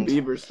underground.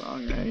 Justin Bieber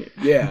song, right?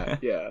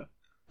 Yeah.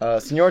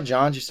 Senor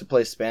Johns used to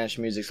play Spanish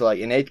music, so like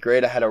in 8th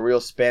grade I had a real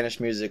Spanish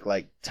music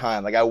like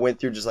time. Like I went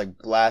through just like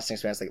blasting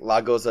Spanish, like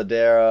La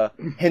Gozadera,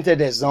 Gente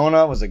de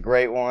Zona was a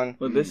great one.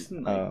 Well, this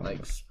isn't Oh.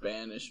 like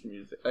Spanish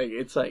music. Like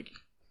it's like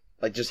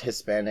Like just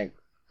Hispanic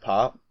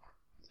pop,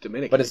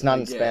 Dominican. but it's not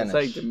in yeah, Spanish.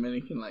 it's like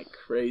Dominican like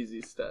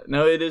crazy stuff.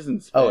 No, it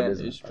isn't Oh, Spanish.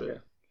 it isn't. But Okay.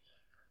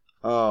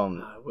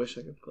 I wish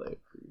I could play it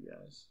for you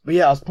guys. But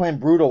yeah, I was playing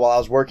Brutal while I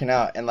was working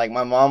out, and like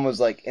my mom was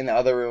like in the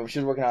other room. She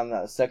was working out in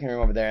the second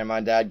room over there, and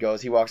my dad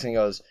he walks in, and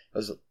goes,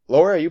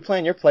 "Laura, are you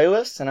playing your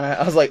playlist?" And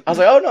I was like, "Oh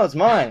no, it's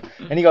mine."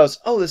 And he goes,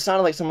 "Oh, this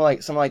sounded like some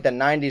like that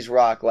 '90s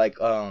rock, like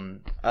I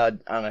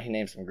don't know." He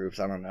named some groups,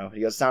 I don't know.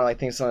 He goes, "Sounded like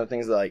some of the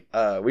things that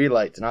like we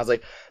liked." And I was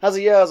like,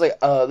 "Yeah."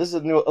 This is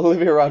a new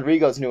Olivia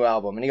Rodrigo's new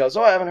album." And he goes,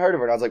 "Oh, I haven't heard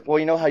of it." And I was like, "Well,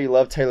 you know how you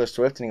love Taylor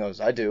Swift?" And he goes,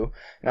 "I do."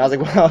 And I was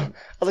like,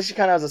 "Well," she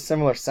kind of has a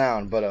similar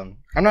sound, but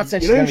I'm not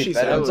saying You she's know gonna who be she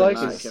better. sounds I would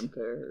like not is-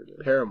 compare her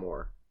to.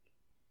 Paramore.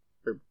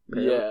 Or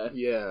Yeah.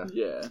 Yeah.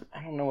 Yeah.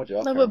 I don't know what y'all.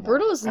 No, care but about.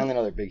 Brutal is- I only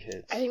know their big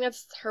hits. I think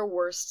that's her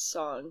worst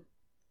song.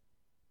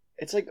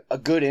 It's like a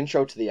good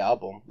intro to the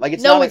album. Like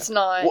it's No, not it's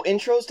not. Well,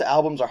 intros to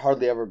albums are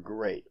hardly ever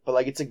great, but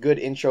like it's a good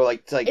intro.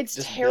 Like to like It's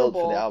just build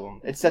terrible. for the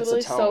album. It sets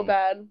Literally the tone. so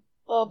bad.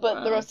 Well,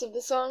 but the Wow. rest of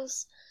the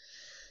songs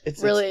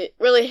It's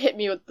really hit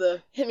me in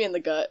the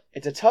gut.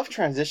 It's a tough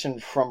transition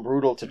from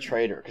Brutal to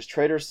Traitor because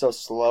Traitor's so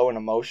slow and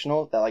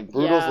emotional that like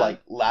Brutal's Yeah.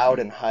 like loud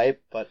and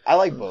hype. But I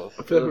like both.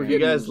 I feel like If we're you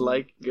getting guys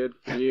like Good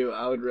For You,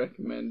 I would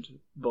recommend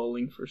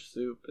Bowling for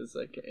Soup as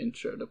like an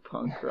intro to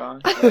punk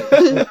rock.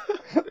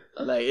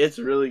 Like it's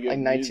really good. Like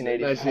music.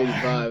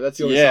 1985. That's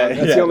the only Yeah, song.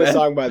 That's yeah, the only man.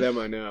 song by them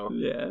I know.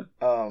 Yeah,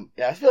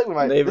 Yeah, I feel like we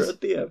might. they this- wrote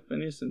the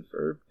Phineas and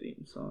Ferb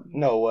theme song.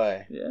 No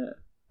way. Yeah,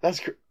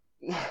 That's.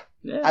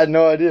 yeah. I had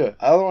no idea.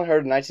 I only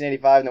heard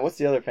 1985. And then what's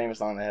the other famous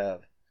song they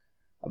have?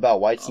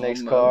 About White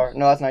Snake's car? Almost.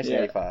 No, that's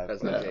 1985.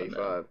 That's No,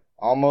 1985.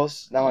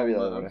 Almost. That might be the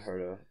other one I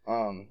heard of.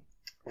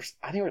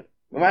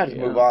 We might have to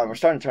move on. We're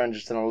starting to turn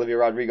just an Olivia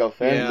Rodrigo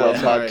fan club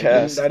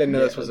podcast. I didn't know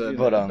this was a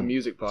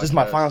music podcast. Just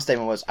my final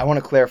statement was, I want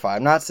to clarify.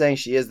 I'm not saying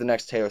she is the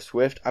next Taylor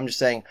Swift. I'm just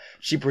saying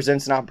she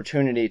presents an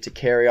opportunity to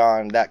carry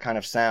on that kind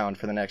of sound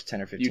for the next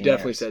 10 or 15 years. You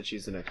definitely said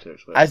she's the next Taylor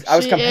Swift. I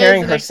was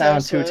comparing her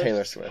sound to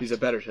Taylor Swift. She's a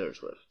better Taylor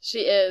Swift. She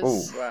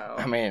is. Ooh, wow.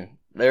 I mean,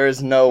 there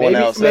is no one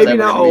else. Maybe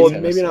not old.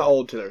 Maybe not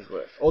old Taylor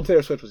Swift. Old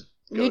Taylor Swift was.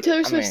 New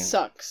Taylor Swift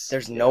sucks.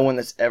 There's no one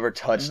that's ever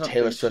touched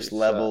Taylor Swift's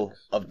level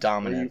of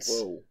dominance.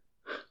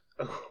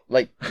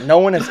 Like, no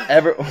one has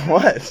ever...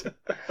 What?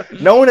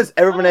 No one has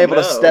ever been able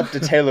to step to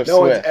Taylor Swift.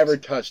 No one's ever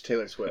touched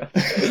Taylor Swift.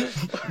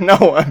 No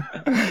one.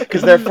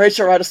 Because they're afraid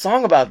she'll write a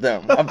song about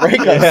them. A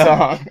breakup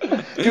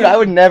song. Dude, I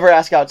would never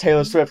ask out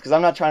Taylor Swift because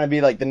I'm not trying to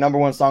be like the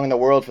 ¡1 song in the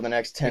world for the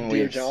next 10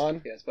 weeks. Dear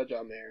John? Yes, but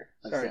John Mayer.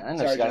 Sorry, I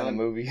know she got in the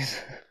movies.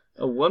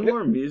 One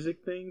more music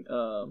thing.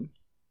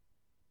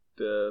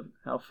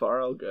 How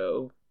Far I'll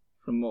Go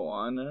from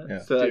Moana.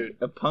 Yeah. So like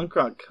a punk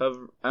rock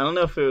cover. I don't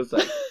know if it was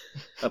like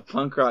a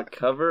punk rock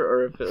cover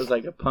or if it was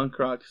like a punk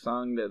rock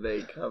song that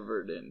they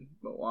covered in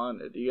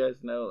Moana. Do you guys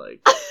know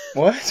like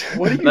What?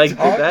 What are you like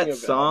talking that about?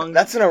 song?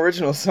 That's an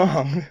original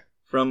song.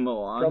 From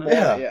Moana.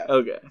 Yeah.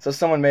 Okay. So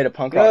someone made a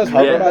punk rock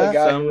cover Yeah, of that? the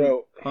guy Some who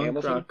wrote punk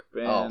Hamilton? rock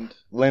band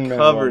Lin-Manuel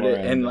covered it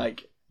Miranda. and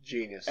like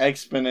Genius.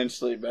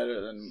 exponentially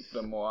better than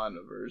the Moana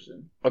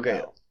version. Okay,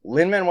 No.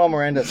 Lin-Manuel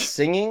Miranda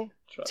singing,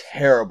 Trust me.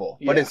 terrible.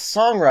 But Yeah. his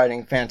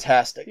songwriting,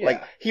 fantastic. Yeah.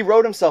 Like, he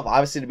wrote himself,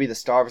 obviously, to be the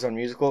star of his own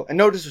musical. And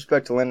no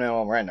disrespect to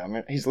Lin-Manuel Miranda. I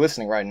mean, he's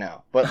listening right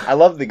now. But I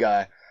love the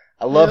guy.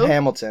 I love Who?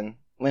 Hamilton.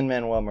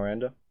 Lin-Manuel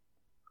Miranda.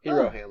 He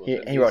wrote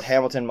Hamilton. He wrote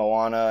Hamilton,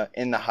 Moana,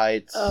 In the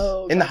Heights.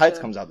 Oh, In the gotcha. Heights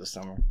comes out this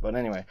summer. But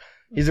anyway,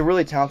 he's a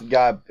really talented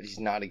guy, but he's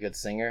not a good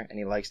singer, and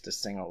he likes to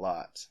sing a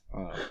lot.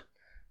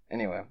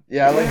 Anyway,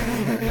 yeah, I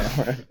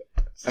like...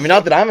 I mean,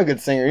 not that I'm a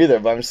good singer either,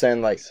 but I'm just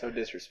saying, like... So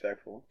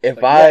disrespectful. If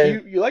like, I... Yeah,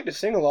 you like to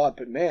sing a lot,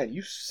 but man,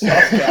 you suck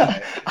at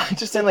it. I'm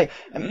just saying, like,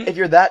 if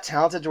you're that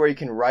talented to where you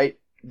can write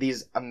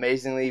these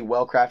amazingly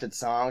well-crafted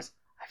songs,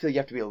 I feel like you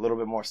have to be a little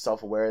bit more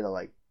self-aware that,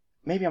 like,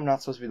 maybe I'm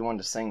not supposed to be the one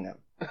to sing them.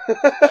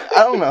 I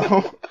don't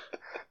know.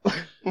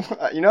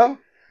 You know?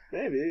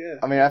 Maybe, yeah.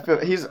 I mean,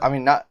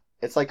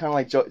 it's like kind of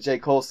like J.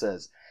 Cole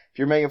says, if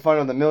you're making fun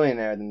of the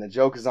millionaire, then the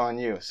joke is on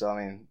you. So, I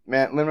mean,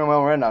 man,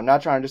 Lin-Manuel Miranda, I'm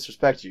not trying to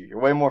disrespect you.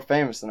 You're way more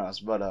famous than us,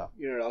 but,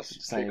 You know what else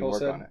just saying J. you Cole work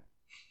said? on it.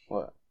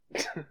 What?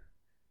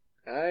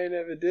 I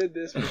never did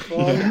this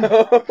before.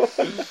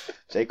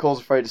 J. Cole's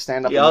afraid to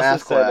stand up He in also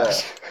math said,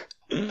 class.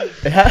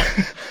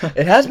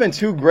 It has been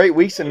 2 great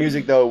weeks of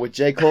music, though, with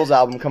J. Cole's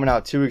album coming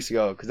out 2 weeks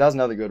ago, because that was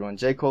another good one.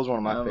 J. Cole's one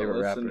of my favorite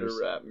listen rappers.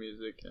 to rap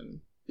music and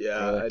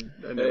Yeah,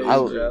 I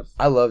know.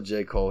 I love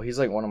J. Cole. He's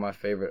like one of my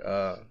favorite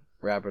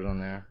rappers on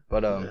there.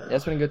 But yeah,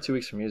 it's been a good 2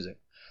 weeks for music.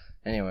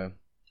 Anyway,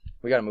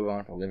 we gotta move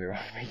on from Olivia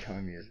Rodrigo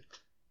and music.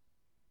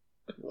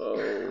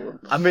 Whoa.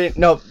 I mean,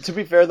 no, to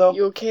be fair though.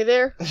 You okay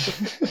there?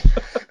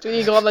 Do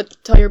you go on the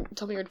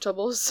tell me your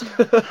troubles?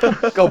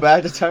 Go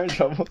back to Time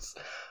Troubles.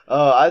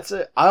 I'd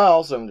say I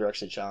also am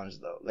directionally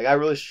challenged though. Like I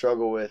really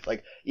struggle with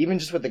like even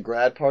just with the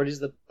grad parties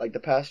the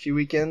past few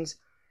weekends.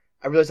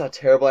 I realize how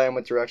terrible I am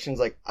with directions.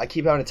 Like I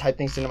keep having to type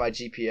things into my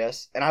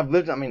GPS, and I've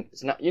lived. I mean,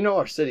 it's not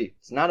our city.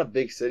 It's not a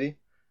big city.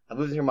 I've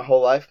lived here my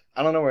whole life.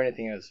 I don't know where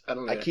anything is. I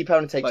don't know. I keep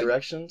having to take Like-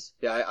 directions.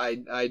 Yeah,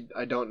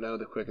 I don't know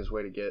the quickest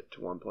way to get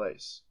to one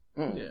place.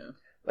 Yeah.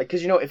 Like,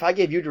 cause if I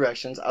gave you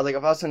directions, if I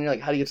was telling you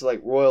like how to get to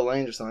like Royal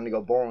Lanes or something to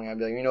go bowling, I'd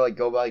be like, like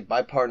go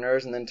by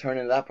Partners and then turn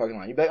into that parking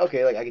lot. You'd be like,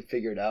 okay, like I could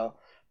figure it out.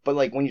 But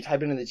like when you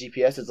type into the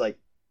GPS, it's like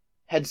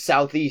head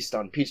southeast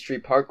on Peachtree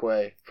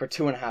Parkway for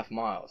 2.5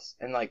 miles,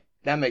 and like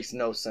that makes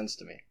no sense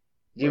to me.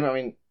 Do you know what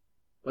I mean?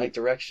 Like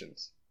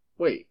directions.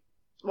 Wait,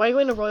 Why are you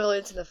going to Royal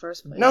Inns in the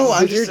first place? No,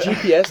 I'm did your just-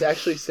 GPS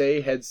actually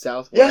say head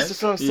southwest? Yes,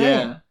 that's what I'm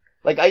saying. Yeah.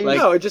 Like I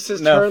No, it just says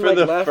No, turn for like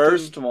the left.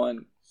 first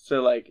one.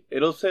 So like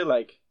it'll say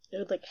like It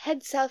would like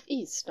head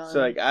southeast on. so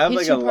like I have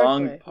like a Peachtree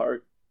long Parkway.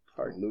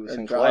 park Lewis or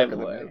and Clark are the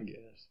driveway. big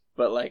guys.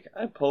 But like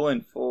I pull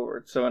in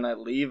forward, so when I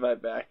leave, I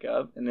back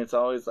up, and it's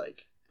always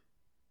like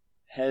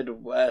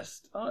head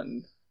west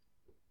on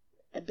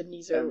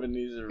Ebenezer.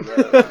 Ebenezer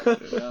Road.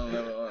 I don't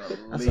know if I want to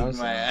That leave sounds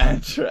my fun.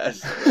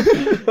 address.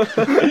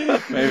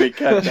 Maybe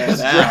cut that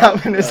Just out.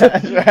 dropping his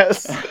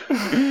address.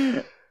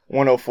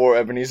 104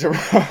 Ebenezer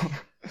Road.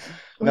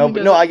 No,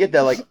 but no, I get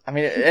that. Like, I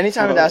mean,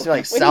 anytime it asks me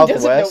like When he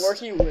doesn't know where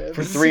southwest he lives.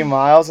 for 3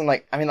 miles, and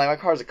like, I mean, like my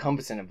car's a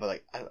Compass in it, but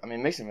like, I mean,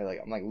 it makes me feel like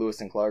I'm like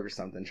Lewis and Clark or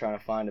something trying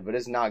to find it, but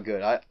it's not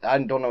good. I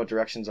don't know what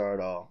directions are at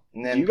all.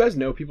 And Do then you guys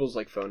know people's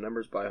like phone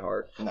numbers by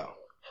heart? no,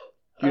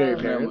 Do you know your Um,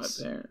 I know parents?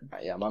 my parents.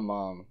 yeah, my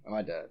mom and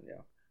my dad,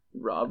 yeah.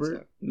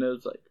 Robert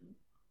knows like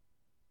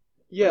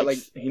Yeah, like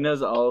he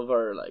knows all of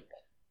our like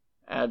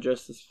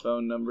addresses,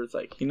 phone numbers.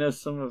 Like he knows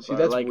some of See, our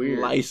that's like weird.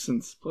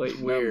 license plate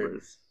Weird.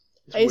 numbers.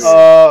 I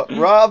weird.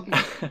 Rob, I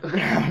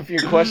have a few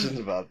questions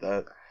about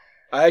that.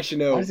 I actually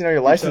know. Why does he know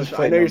your license social-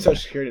 plate I know your number?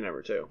 social security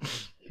number too.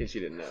 In case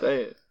you didn't know.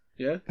 Say it.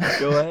 Yeah?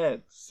 Go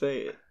ahead. Say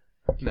it.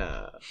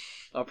 Nah,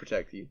 I'll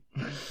protect you.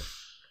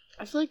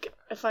 I feel like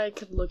if I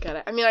could look at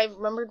it, I mean, I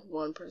remembered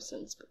one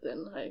person's, but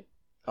then I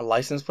A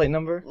license plate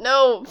number?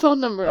 No, phone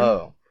number.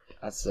 Oh,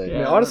 that's sick. I mean,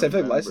 Yeah, honestly, I feel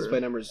like remember. license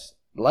plate numbers.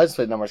 The license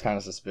plate number is kind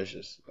of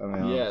suspicious. I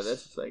mean, Yeah, honest.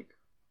 that's like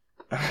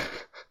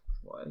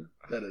what?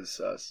 That is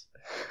sus.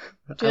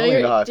 Do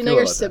you know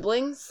your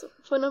siblings'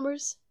 phone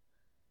numbers?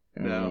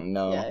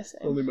 No. Yeah,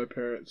 same. Only my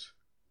parents.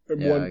 Or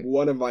Yeah,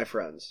 one of my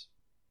friends.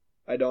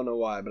 I don't know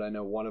why, but I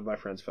know one of my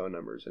friends' phone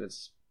numbers, and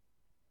it's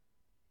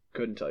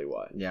couldn't tell you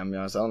why. Yeah, I'm be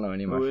honest. I don't know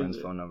any of my Who is friends'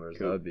 it? phone numbers.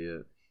 Cool. That would be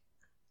it.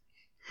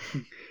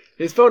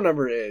 His phone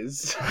number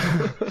is.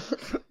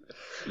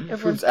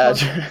 Everyone's His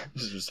address.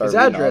 Just start His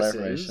reading all address that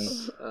information.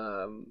 is.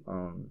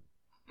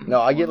 No,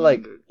 I get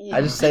like 100.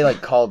 I just say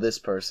like call this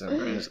person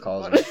and he just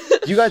calls me.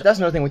 You guys, that's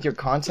another thing with your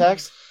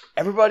contacts.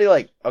 Everybody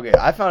like okay,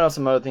 I found out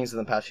some other things in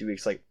the past few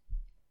weeks. Like,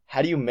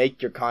 how do you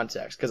make your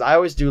contacts? Because I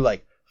always do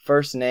like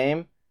first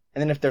name,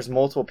 and then if there's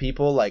multiple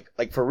people, like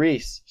for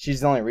Reese,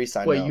 she's the only Reese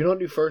I know. Wait, you don't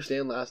do first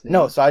and last name?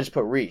 No, so I just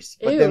put Reese.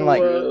 But then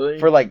like Really?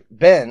 for like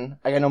Ben,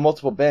 I know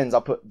multiple Bens.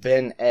 I'll put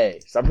Ben A.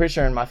 So I'm pretty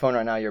sure in my phone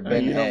right now you're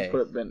Ben you A. don't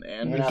put Ben You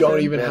Anderson.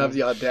 don't even Ben. have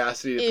the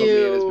audacity to put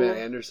me in as Ew. Ben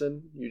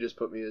Anderson. You just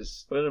put me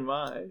as. What am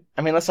I?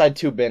 I mean, unless I had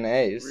two Ben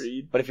A's.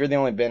 Reed. But if you're the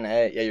only Ben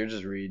A, yeah, you're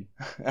just Reed.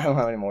 I don't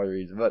have any more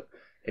Reeds. But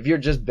if you're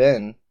just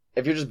Ben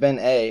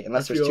A,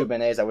 unless there's feel- two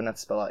Ben A's, I wouldn't have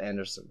to spell out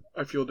Anderson.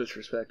 I feel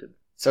disrespected.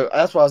 So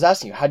that's what I was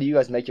asking you. How do you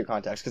guys make your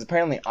contacts? Because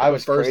apparently I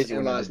was first crazy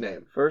and when I last did that.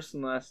 name. First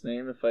and last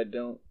name if I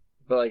don't,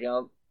 but like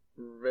I'll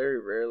very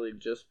rarely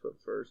just put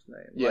first name.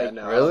 Yeah, like,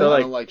 no, really? I So,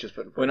 like, don't like just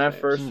putting. First when I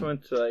names. first Hmm.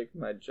 went to like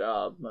my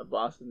job, my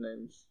boss's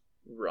name's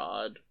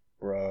Rod,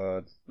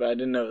 Rod. but I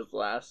didn't know his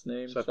last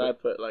name, So so, I I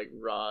put like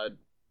Rod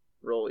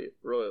Royal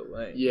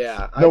Lane.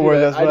 Yeah, I No do worry,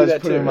 that- that's what I do was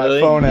that putting too. in my Really?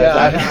 phone as. Yeah,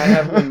 I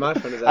have in my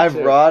phone as that I have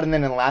too. Rod, and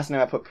then in last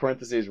name I put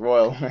parentheses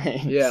Royal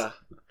Names. Yeah,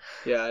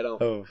 I don't.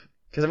 Oh.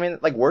 Because I mean,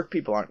 like work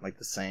people aren't like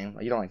the same.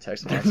 Like you don't like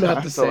text them. all They're not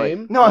time. the So, like-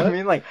 same? no, What? I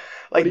mean like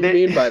What do you they-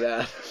 mean by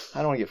that? I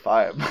don't want to get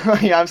fired.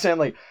 Yeah, I'm saying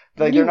like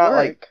Where do they're you not work?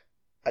 like.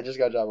 I just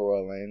got a job at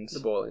Royal Lanes. The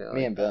bowling alley.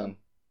 Me and Ben.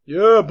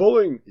 Yeah,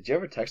 bowling. Did you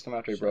ever text him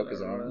after he Shut broke up,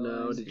 his arm?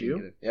 Royal No, did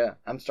you? Yeah,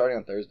 I'm starting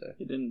on Thursday.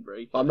 He didn't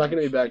break. I'm not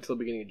gonna be it. back till the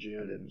beginning of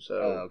June. So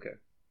Oh, okay.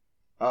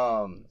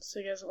 So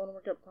you guys want to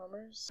work at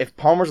Palmer's? If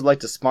Palmer's would like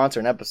to sponsor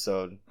an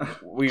episode,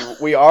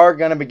 we are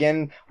gonna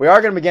begin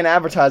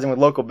advertising with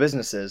local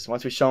businesses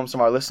once we show them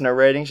some of our listener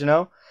ratings. You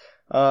know,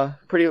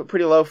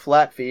 pretty low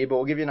flat fee, but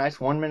we'll give you a nice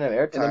 1 minute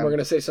airtime. and then we're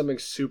gonna say something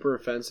super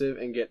offensive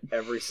and get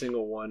every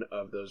single one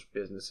of those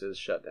businesses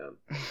shut down.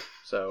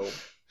 So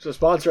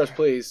sponsor us,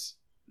 please.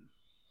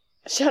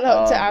 Shout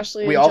out to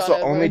Ashley. We and also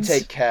John only Edwards.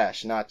 take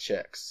cash, not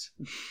checks.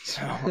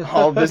 So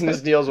all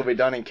business deals will be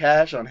done in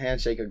cash on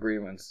handshake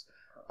agreements.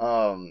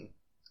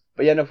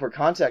 But yeah, no, for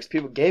contacts,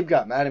 Gabe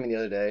got mad at me the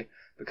other day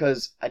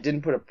because I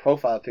didn't put a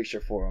profile picture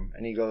for him,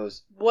 and he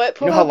goes, What?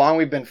 "You know how long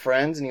we've been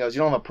friends?" And he goes,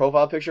 "You don't have a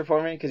profile picture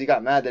for me?" Because he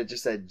got mad that it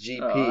just said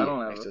GP I don't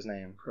have next a- to his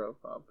name.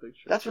 Profile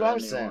picture. That's for what I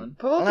was anyone. saying.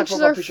 Profile I don't have pictures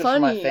profile are pictures for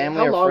my funny. family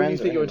How or long do you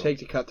friends or think it would anyone. take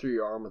to cut through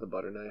your arm with a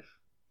butter knife?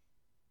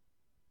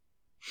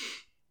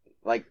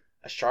 Like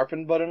a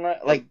sharpened butter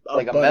knife, like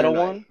a butter metal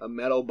knife. one. A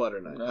metal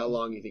butter knife. No. How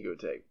long do you think it would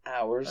take?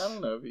 Hours. I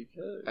don't know if you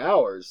could.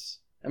 Hours.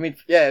 I mean,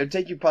 yeah, it would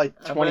take you probably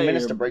I 20 bet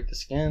minutes you're- to break the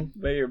skin.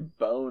 But your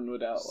bone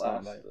would outlast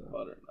Somebody. the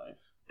butter knife.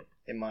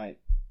 It might.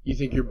 You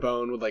think your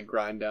bone would like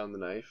grind down the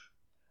knife?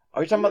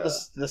 Are you talking about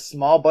the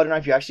small butter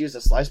knife you actually use to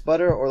slice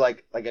butter, or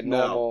like a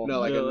No, normal? no,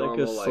 like a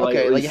normal, like-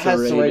 Okay, like it has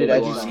slightly serrated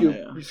edges You on scoop,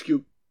 it. you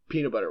scoop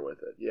peanut butter with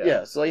it. Yeah.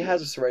 Yeah, so it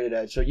has a serrated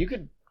edge, so you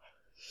could.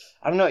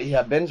 I don't know.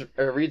 Yeah, Ben's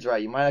or Reed's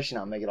right. You might actually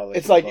not make it all the way.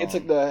 It's to the like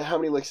bone. the how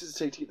many licks does it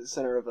take to get to the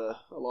center of a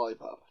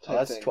lollipop? Oh, Type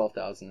that's thing.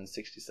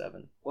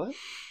 12,067. What?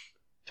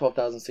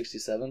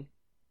 12,067.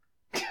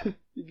 I thought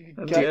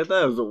it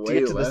was To way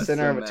get to the less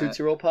center of than a that.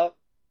 Tootsie Roll Pop.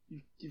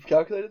 You've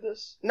calculated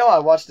this? No, I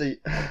watched the.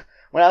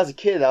 When I was a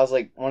kid, that was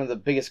like one of the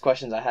biggest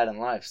questions I had in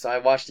life. So I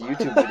watched a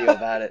YouTube video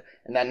about it,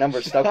 and that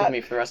number stuck with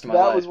me for the rest of my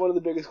That life. was one of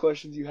the biggest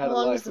questions you had How in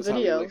long life. was the was how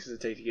many video? licks does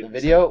it take to get The to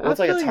video? I What's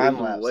like feel a it time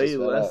was lapse? Way Let's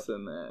sped less up.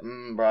 than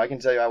that. Bro, I can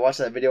tell you, I watched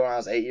that video when I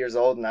was 8 years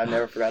old, and I've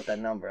never forgot that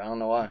number. I don't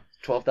know why.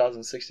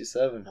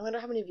 12,067. I wonder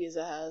how many views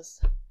it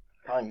has.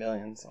 Probably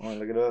millions. I'm gonna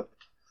look it up.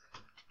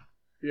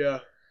 Yeah.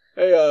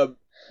 Hey,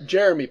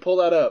 Jeremy, pull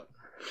that up.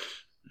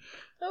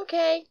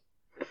 Okay.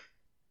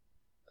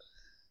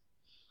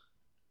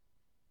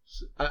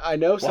 I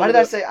know. Some Why of did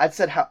I the- say? I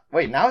said how?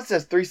 Wait, now it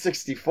says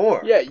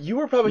 364. Yeah, you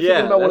were probably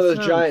thinking about one of that's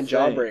those what I'm giant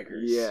saying.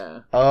 jawbreakers. Yeah.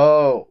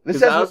 Oh, this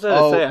Because says. I was gonna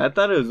Oh, say, I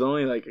thought it was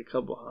only like a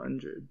couple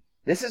hundred.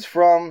 this is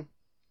from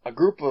a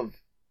group of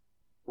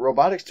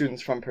robotic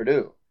students from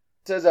Purdue.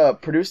 It says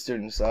Purdue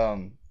students.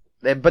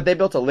 They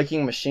built a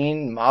licking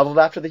machine modeled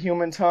after the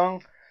human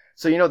tongue.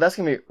 So you know that's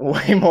gonna be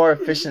way more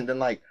efficient than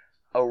like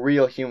a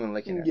real human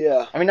licking it.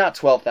 Yeah. I mean, not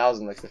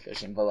 12,000 licks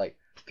efficient, but like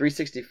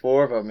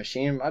 364 of a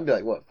machine. I'd be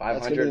like, what, That's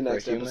gonna be 500 the for a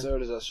next human?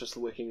 episode. Is us just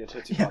licking a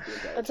Tootsie Yeah. Pop in the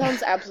That bag.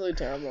 sounds absolutely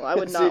terrible. I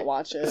would See- not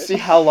watch it. Let's see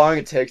how long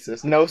it takes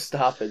us. No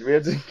stoppage. We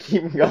have to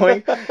keep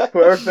going.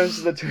 Whoever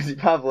finishes the Tootsie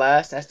Pop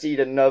last has to eat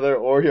another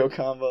Oreo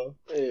combo.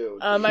 Ew.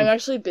 I'm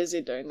actually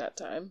busy during that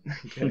time.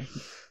 Okay.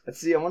 Let's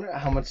see. I wonder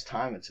how much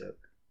time it took.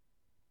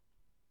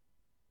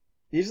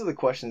 These are the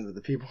questions that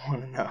the people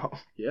want to know.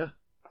 Yeah.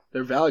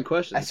 They're valid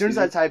questions. As soon as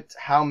I typed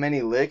how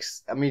many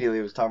licks, immediately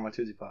it was talking about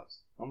Tootsie Pops.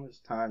 How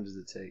much time does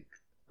it take?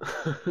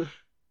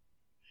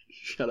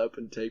 Shut up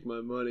and take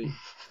my money.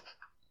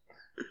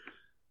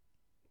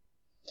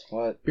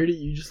 What? Beardy,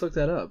 you just looked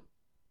that up.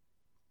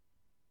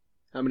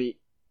 How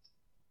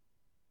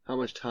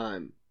much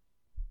time?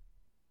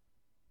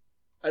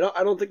 I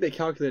don't think they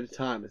calculated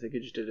time. I think they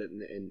just did it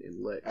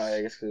in licks. Oh,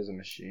 I guess because it was a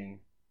machine.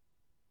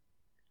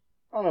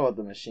 I don't know about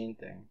the machine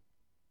thing.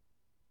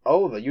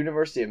 Oh, the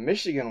University of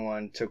Michigan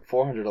one took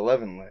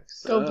 411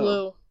 licks. Go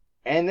blue.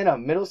 And then a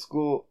middle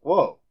school...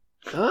 Whoa.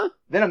 Huh?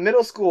 Then a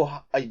middle school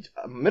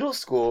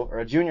or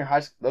a junior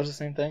high school... Those are the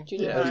same thing?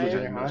 Junior Those high. were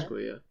junior high? School,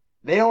 yeah.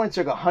 They only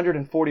took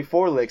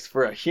 144 licks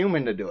for a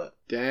human to do it.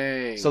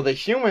 Dang. So the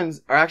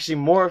humans are actually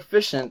more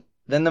efficient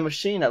than the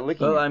machine at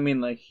licking Well, it. I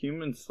mean, like,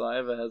 human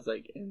saliva has,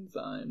 like,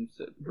 enzymes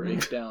that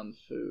break down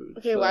food.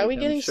 Okay, So, why are we like,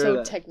 I'm getting sure so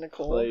that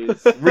technical?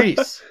 plays-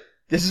 Reese,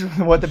 this is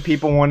what the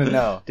people want to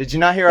know. Did you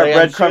not hear our Like,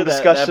 I'm breadcrumb sure that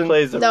discussion?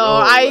 plays a No, role,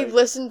 I like-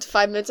 listened to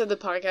 5 minutes of the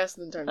podcast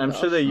and then turned it I'm off.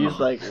 sure they use,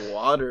 like,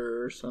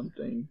 water or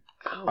something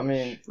I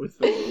mean, with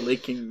the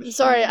licking machine.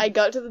 Sorry, I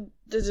got to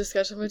the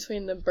discussion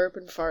between the burp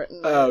and fart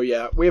and... Oh,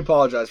 yeah. We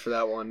apologize for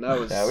that one. That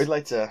was... yeah, we'd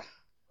like to...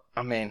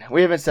 I mean,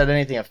 we haven't said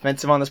anything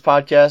offensive on this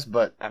podcast,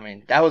 but, I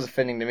mean, that was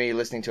offending to me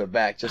listening to it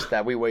back, just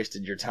that we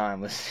wasted your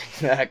time listening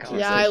to that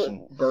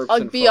conversation. Burps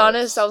I'll and be farts.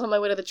 honest, I was on my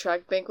way to the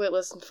track banquet,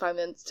 listened 5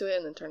 minutes to it,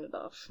 and then turned it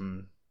off.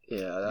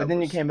 Yeah, But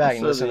then you came back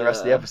and So listened to the rest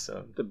of the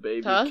episode. The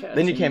baby Huh? catching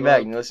Then you came back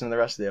bug. and you listened to the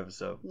rest of the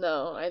episode.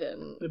 No, I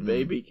didn't. The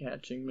baby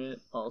catching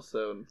mitt,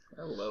 also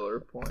a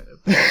lower point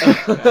of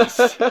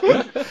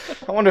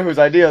I wonder whose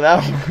idea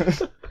that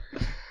was.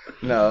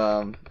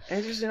 No,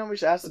 and just, we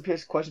should ask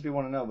the question people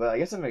want to know, but I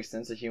guess it makes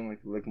sense. A human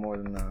could lick more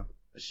than a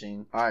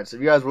machine. Alright, so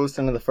if you guys were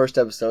listening to the first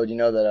episode, you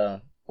know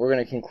that we're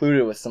going to conclude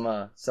it with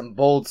some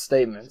bold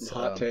statements. Some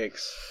hot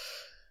takes.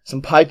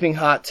 Some piping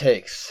hot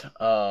takes.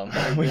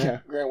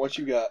 Grant, what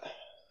you got?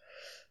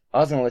 I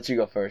was going to let you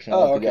go first. And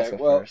Oh, let the guest okay,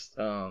 go well, first.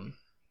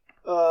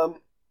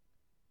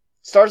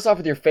 Start us off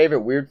with your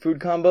favorite weird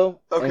food combo,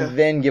 Okay. and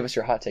then give us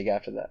your hot take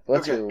after that.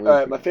 Let's hear your weird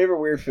Alright, food my favorite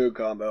weird food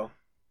combo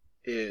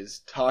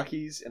is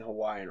Takis and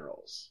Hawaiian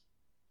rolls.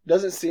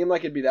 Doesn't seem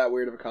like it'd be that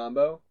weird of a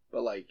combo,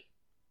 but like...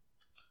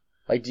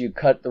 Like, do you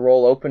cut the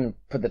roll open and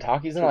put the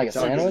Takis in it like a Takis,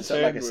 sandwich? It's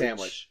like a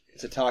sandwich.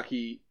 It's a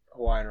Taki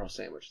Hawaiian roll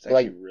sandwich. It's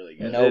Like, actually really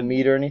good. No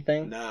meat or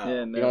anything? No.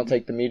 Yeah, no. You don't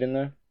take the meat in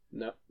there?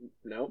 No.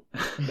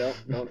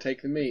 Don't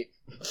take the meat.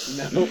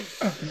 No.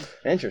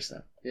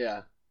 Interesting.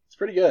 Yeah. It's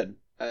pretty good.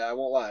 I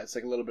won't lie. It's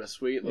like a little bit of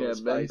sweet, a little Yeah, bit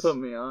of Ben spice. put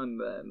me on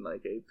that in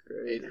like 8th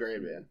grade. 8th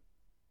grade, man.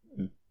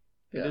 It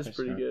Yeah, is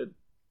pretty good.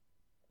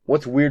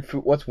 What's weird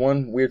food? What's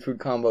one weird food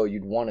combo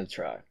you'd want to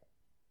try?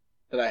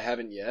 That I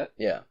haven't yet.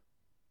 Yeah.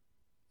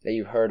 That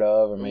you've heard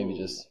of, or maybe Ooh.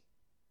 just...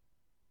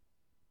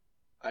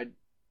 I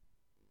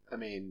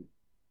mean...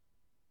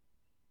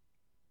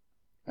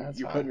 That's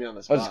You're fine. putting me on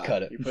the spot. Let's just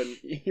cut it. You're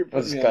putting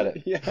Let's me cut on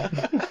it.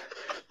 Yeah.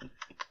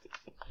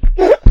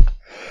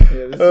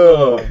 Yeah, this is a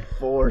Oh. little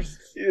forced.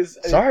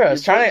 Sorry, I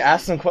was trying to put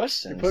ask some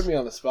questions. You put me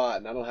on the spot,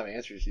 and I don't have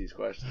answers to these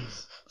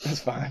questions. That's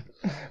fine.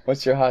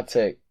 What's your hot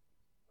take?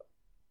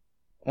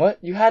 What?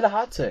 You had a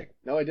hot take.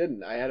 No, I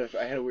didn't. I had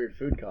a weird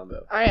food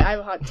combo. Alright, I have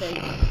a hot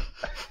take.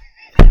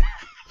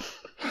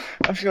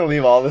 I'm just gonna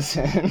leave all this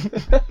in.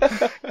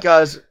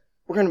 Guys,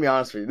 we're gonna be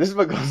honest with you. This is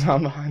what goes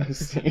on behind the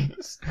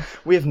scenes.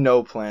 We have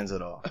no plans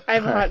at all. I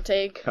have a hot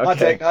take.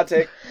 Okay. Hot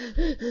take.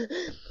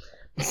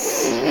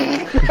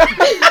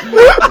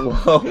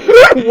 Whoa.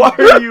 Why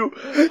are you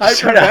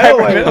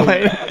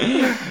Hyperventilating.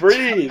 hyperventilating?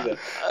 Breathe.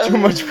 Too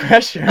much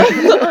pressure.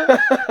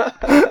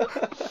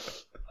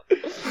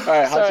 All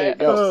right, hot Sorry. take.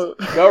 Go,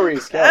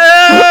 Reese.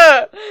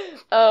 Go.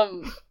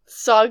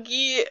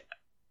 Soggy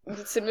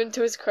Cinnamon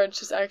Toast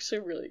Crunch is actually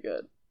really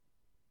good.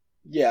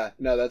 Yeah,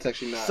 no, that's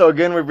actually not. So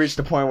again, we've reached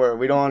a point where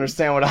we don't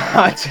understand what a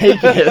hot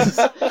take is.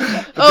 Oh,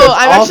 Because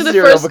I'm all actually the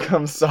cereal first.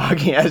 becomes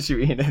soggy as you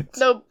eat it.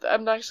 No,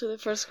 I'm actually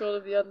the first girl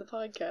to be on the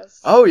podcast.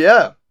 Oh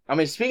yeah. I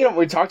mean, speaking of,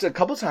 we talked a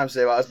couple times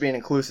today about us being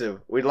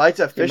inclusive. We'd like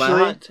to My officially.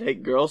 hot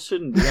take: girls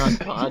shouldn't be on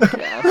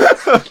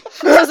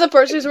podcasts. Because the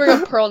person who's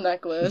wearing a pearl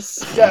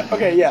necklace. Yeah.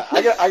 Okay. Yeah.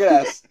 I gotta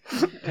ask.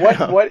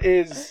 What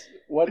is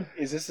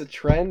this a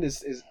trend?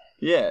 Is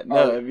Yeah,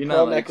 no, are have you pearl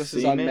not like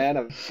necklaces seen on it? men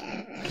of?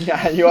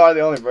 Yeah, you are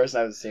the only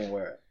person I've seen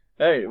wear it.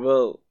 Hey,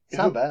 well, It's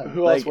not bad.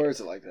 Who else Like- wears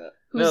it like that?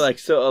 no, like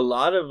so a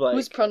lot of like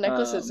whose pearl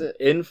necklace is it?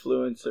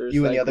 Influencers.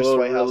 You and the like, other will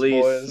Sway House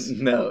release, boys?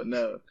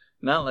 No,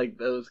 not like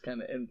those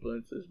kind of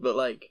influencers, but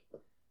like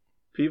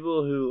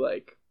people who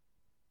like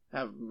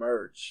have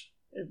merch.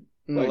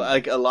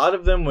 Like a lot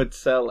of them would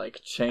sell like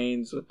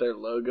chains with their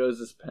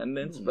logos as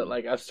pendants, but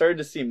like I've started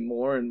to see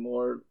more and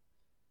more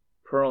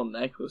pearl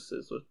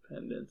necklaces with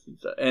pendants and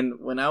stuff. And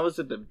when I was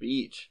at the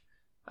beach,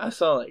 I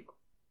saw like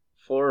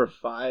 4 or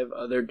 5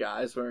 other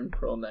guys wearing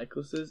pearl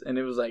necklaces, and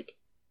it was like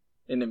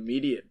an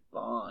immediate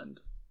bond.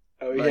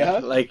 Oh Like, yeah.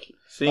 like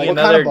seeing Like, what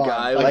another kind of bond?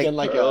 guy Like with in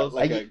like pearls.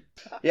 a.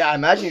 Yeah, I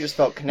imagine you just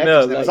felt connected.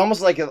 No, to them. It was like-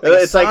 almost like a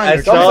it's like sign. I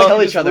You're supposed saw- to tell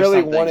You each just other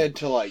really something. wanted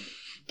to like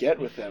get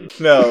with them.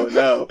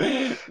 No,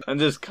 I'm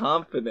just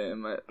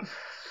confident.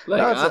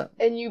 Like,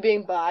 And you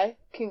being bi,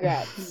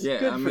 congrats. yeah,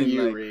 Good I for mean,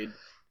 you, like, Reed.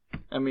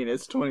 I mean,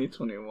 it's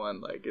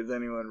 2021. Like, is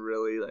anyone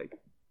really like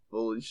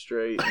fully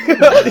straight?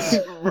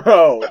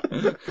 Bro,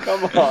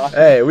 come on.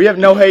 Hey, we have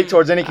no hate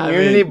towards any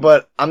community,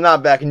 but I'm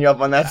not backing you up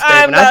on that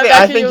statement.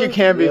 I think you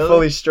can be Really?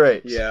 fully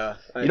straight. Yeah.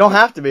 You don't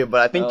have to be, but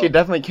I think Oh. you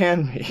definitely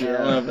can be. I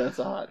don't know if that's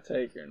a hot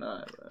take or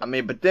not. But I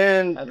mean, but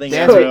then I think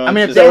the So- answer- I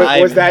mean, if everyone's they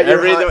just was hiding. that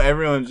your hot-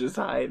 Everyone's just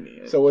hiding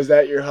it. So was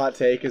that your hot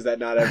take? Is that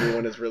not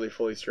everyone is really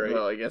fully straight?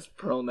 Well, I guess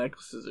pearl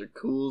necklaces are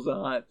cool as a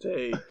hot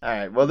take. all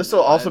right. Well, this will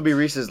also be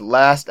Reese's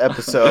last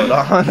episode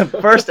on the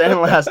first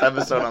and last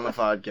episode on the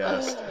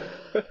podcast.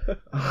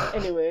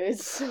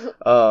 Anyways.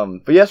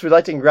 But yes, we'd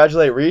like to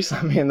congratulate Reese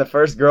on being the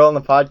first girl on the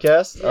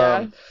podcast.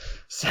 Yeah.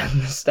 Setting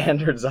the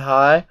standards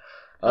high.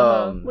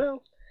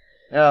 Well,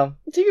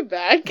 Take it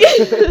back.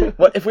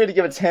 What if we had to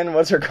give it 10?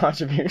 What's her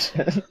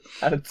contribution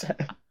out of 10?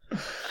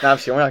 No, I'm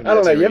sure we're not. I don't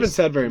know. Gonna You haven't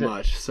said very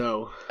much,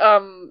 so.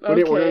 Okay.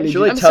 We're gonna need She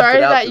really I'm toughed sorry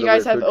it out that for you the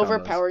guys weird have food combos.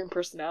 overpowering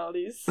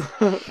personalities.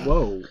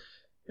 Whoa.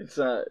 It's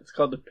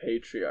called the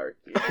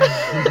patriarchy.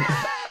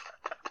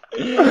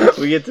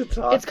 We get to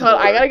talk. It's called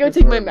more I gotta go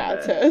take my before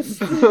math bed.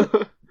 test.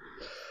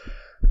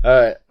 All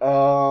right.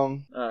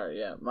 Alright,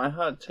 yeah. My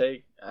hot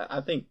take,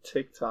 I think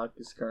TikTok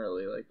is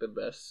currently like the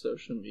best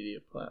social media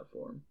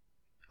platform.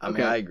 I mean,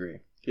 Okay. I agree.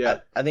 Yeah.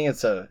 I think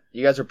it's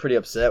you guys were pretty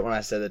upset when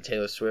I said that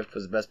Taylor Swift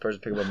was the best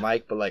person to pick up a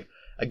mic, but like,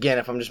 again,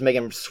 if I'm just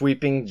making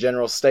sweeping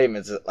general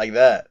statements like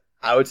that,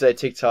 I would say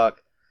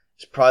TikTok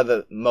is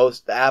probably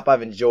the app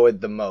I've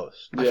enjoyed the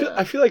most.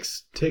 I feel like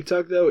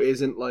TikTok, though,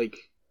 isn't like.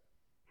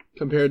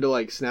 Compared to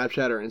like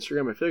Snapchat or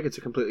Instagram, I feel like it's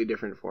a completely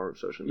different form of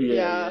social media.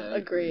 Yeah,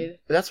 agreed.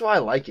 But that's why I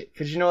like it,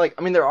 because like,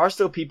 I mean, there are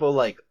still people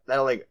like that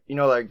are like,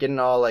 like getting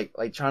all like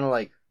trying to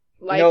like.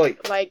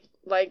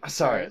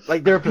 Sorry,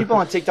 like there are people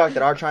on TikTok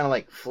that are trying to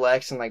like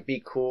flex and like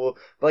be cool,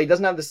 but like it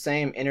doesn't have the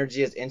same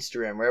energy as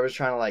Instagram, where everyone's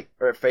trying to like,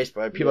 or Facebook,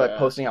 like, people like Yeah.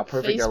 posting how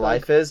perfect their Facebook.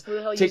 life is. Who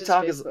the hell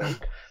TikTok uses is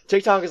Facebook?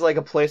 TikTok is like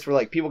a place where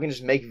like people can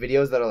just make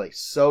videos that are like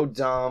so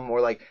dumb, or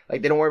like they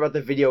don't worry about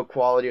the video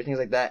quality or things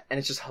like that, and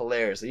it's just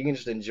hilarious. Like, you can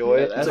just enjoy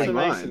it. That's It's like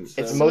nice. nice.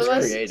 it's Some most of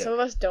us- creative. Some of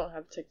us don't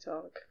have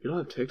TikTok. You don't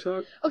have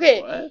TikTok?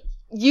 Okay, What?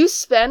 you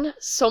spend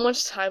so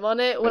much time on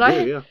it. When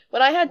I do, yeah.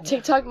 when I had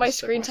TikTok, my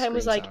Just like screen my time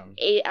was screen like time.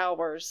 8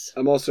 hours.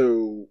 I'm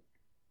also.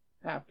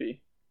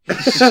 Happy.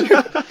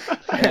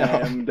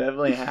 I I'm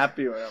definitely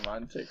happy when I'm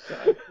on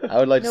TikTok. I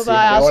would like No, to see but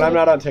I how Yeah, when also- I'm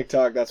not on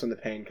TikTok, that's when the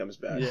pain comes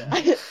back.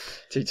 Yeah.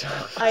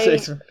 TikTok.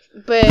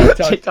 But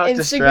TikTok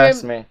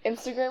distracts me.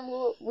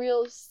 Instagram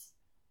Reels.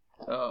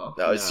 Oh.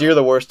 No, so you're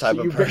the worst type So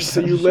of you-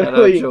 person. so you Shout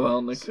literally- out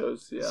Joel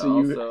Nicosia.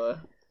 so you- Also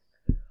a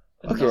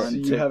Okay, so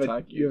you have a-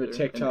 non-TikTok you have a user,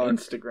 TikTok. and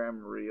Instagram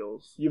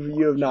Reels. You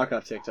have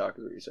knockoff TikTok,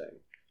 is what you're saying.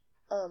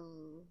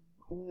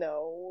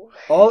 No.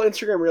 All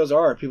Instagram Reels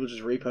are people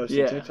just reposting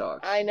Yeah. TikToks.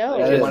 I know.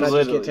 Like, That is why not just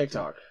literally get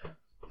TikTok?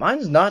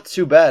 Mine's not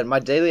too bad. My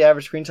daily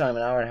average screen time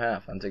an hour and a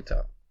half on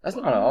TikTok. That's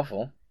not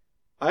awful.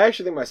 I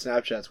actually think my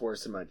Snapchat's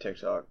worse than my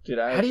TikTok. Dude,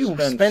 I How do you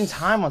spend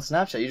time on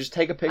Snapchat? You just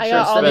take a picture I and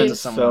got all send it to these-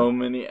 someone. so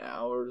many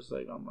hours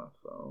like on my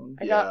phone.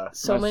 I Yeah. got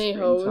so My many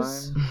screen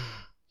hoes. time.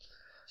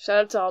 Shout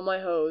out to all my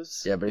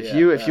hoes. Yeah, but if Yeah,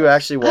 you yeah.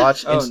 actually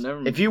watch Oh, Inst-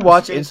 if you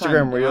watch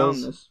Instagram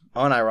Reels This,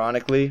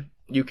 unironically,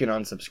 you can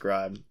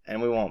unsubscribe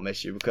and we won't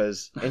miss you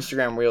because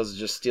Instagram Reels is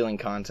just stealing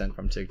content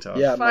from TikTok.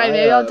 Yeah, Fine, my,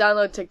 maybe I'll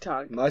download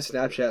TikTok. My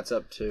Snapchat's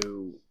up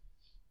to.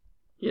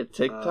 yeah,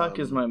 TikTok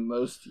is Um, my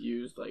most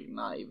used. Like,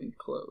 not even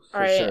close. for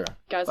Alright, sure.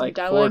 guys, Like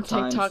I'm 4 downloading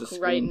times TikTok the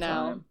screen right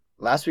now. time.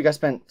 Last week I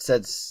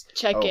said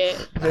Check it.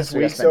 This last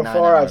week I week spent so 9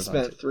 far, I've hours on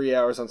spent TikTok. 3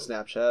 hours on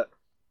Snapchat,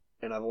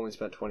 and I've only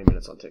spent 20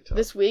 minutes on TikTok.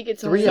 This week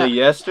it's 3 only So How do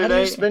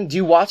yesterday, do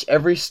you watch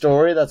every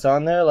story that's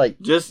on there? Like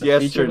just the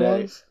featured yesterday,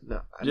 ones?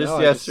 No, I just know,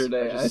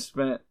 yesterday, I I just-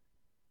 spent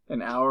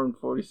an hour and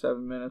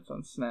 47 minutes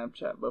on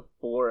Snapchat, but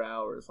 4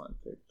 hours on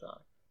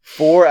TikTok.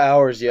 4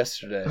 hours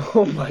yesterday.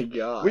 Oh my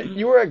god!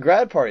 You were at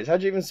grad parties.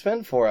 How'd you even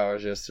spend 4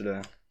 hours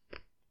yesterday?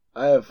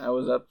 I have. I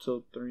was up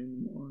till 3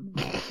 in the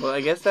morning. Well,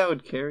 I guess that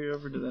would carry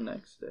over to the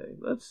next day.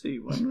 Let's see,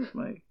 when was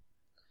my...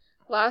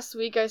 last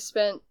week I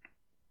spent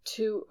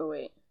 2 oh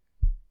wait.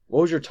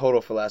 What was your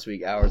total for last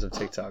week? Hours of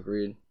TikTok,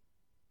 Reed?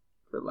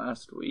 For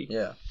last week.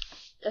 Yeah.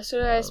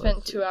 Yesterday I let's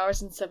spent see. 2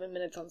 hours and 7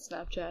 minutes on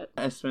Snapchat.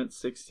 I spent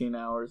 16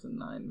 hours and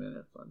 9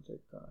 minutes on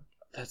TikTok.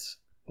 That's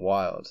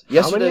wild.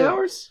 How many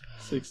hours?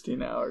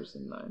 16 hours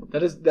and 9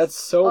 minutes. That's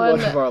so On-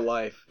 much of our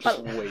life just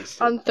on-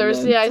 wasted. On And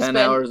Thursday then I 10 spent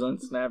hours on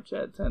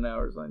Snapchat, 10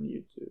 hours on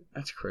YouTube.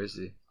 That's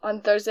crazy.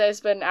 on Thursday I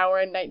spent an hour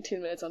and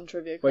 19 minutes on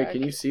Trivia Wait, Crack.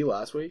 can you see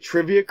last week?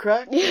 Trivia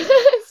crack?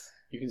 Yes.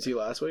 You can see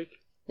last week.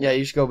 Yeah,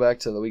 you should go back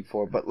to the week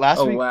 4. But last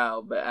Oh, week,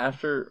 wow. But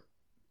after,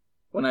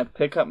 when I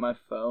pick up my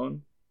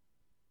phone,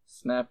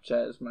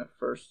 Snapchat is my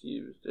first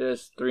used.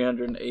 It's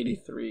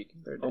 383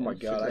 compared to Oh my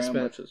God, I Instagram,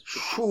 spent- which is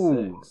Phew.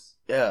 56.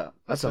 yeah,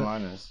 that's what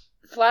mine is.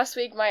 Last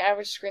week my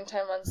average screen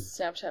time on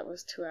Snapchat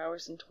was 2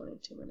 hours and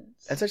 22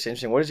 minutes. That's actually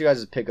interesting. What did you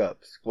guys'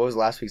 pickups? What was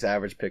last week's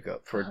average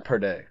pickup for per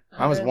day?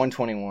 Mine was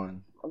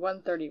 121.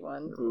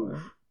 131.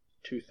 Oof.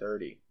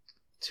 2:30.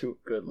 Too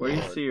Good. Where do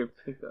you see your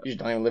pickup? You just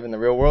don't even live in the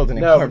real world No,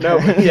 anymore. no,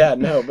 man. yeah,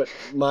 no, but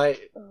my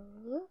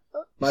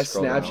My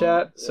Scroll down.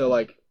 Snapchat, so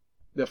like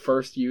the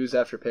first use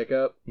after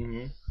pickup.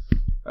 Mm-hmm.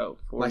 Oh,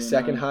 49. My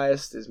second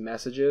highest is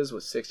messages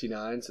with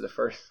 69. So the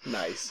first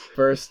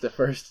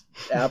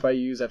app I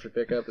use after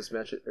pickup is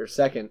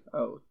second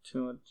Oh,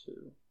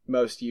 212.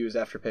 most used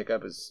after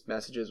pickup is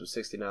messages with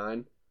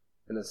 69,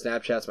 and then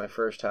Snapchat's my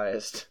first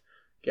highest.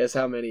 Guess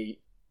how many?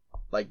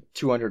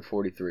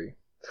 243.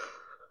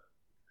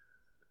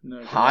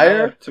 No,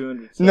 Higher?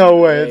 200. No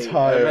way, it's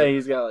higher. I bet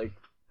he's got like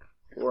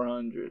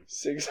 400.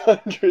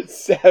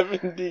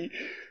 670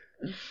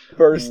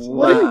 first. Wow.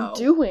 What are you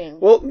doing?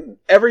 Well,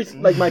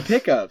 my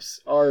pickups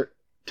are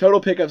total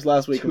pickups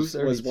last week was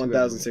 232.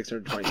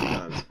 1,622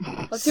 times.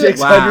 Let's do it.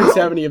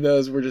 670 of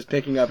those were just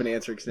picking up and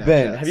answering Snapchats.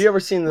 Ben, have you ever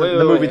seen the Wait,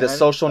 movie wait, The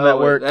Social wait,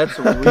 Network? that's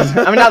weird.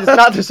 I mean, not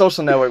The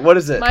Social Network. What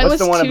is it? Mine What's was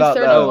the one about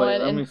 231 Wait,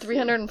 let me and see.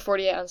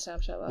 348 on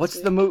Snapchat last What's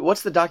week. the movie?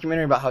 What's the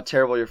documentary about how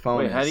terrible your phone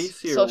Wait, is? how do you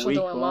see Social a week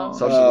Dilemma. long?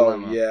 Social Oh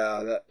Dilemma.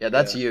 yeah, Yeah,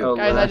 that's you. Oh,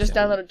 Guys, I Last just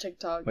time. downloaded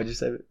TikTok. What'd you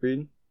say,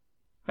 Reed?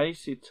 How do you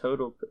see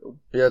total?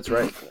 Yeah, that's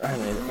right. I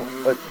mean,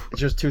 what? It's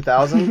just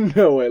 2,000.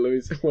 No way,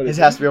 Luis. What His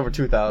is has to be over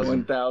 2,000.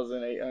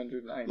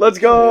 1,890. Let's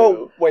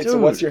go. Wait, so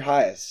Dude. what's your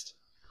highest?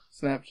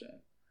 Snapchat.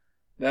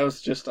 That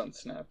was just on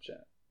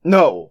Snapchat.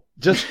 No,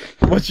 just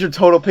what's your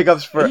total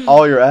pickups for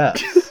all your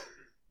apps?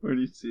 Where do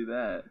you see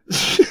that?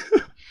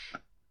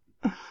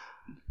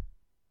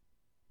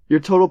 Your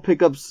total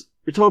pickups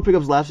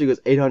last week was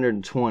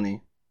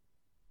 820.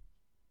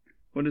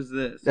 What is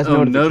this? That's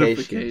oh,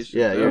 notifications.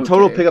 Yeah, your Okay,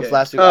 total pickups okay.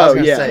 last week. I was Oh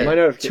gonna yeah, say my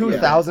notification.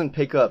 2,000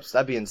 pickups.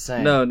 That'd be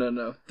insane.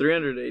 No.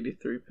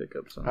 383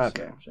 pickups on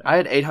Okay. Snapchat. I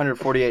had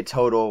 848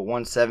 total,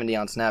 170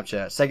 on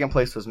Snapchat. Second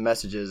place was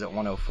messages at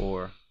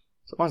 104.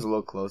 So mine's a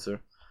little closer.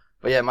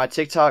 But yeah, my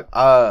TikTok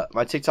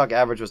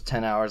average was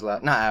 10 hours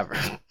not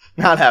average.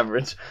 Not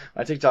average.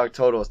 My TikTok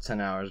total was 10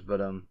 hours,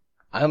 but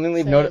I only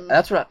leave Same.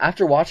 that's what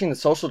after watching The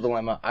Social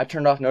Dilemma, I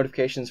turned off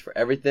notifications for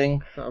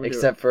everything I'm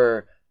except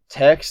for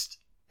text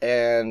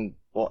and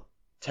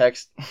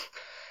text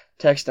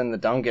and the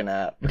Dunkin'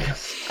 app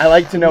because I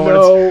like to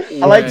know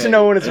I like to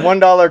know when it's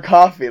 $1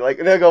 coffee. Like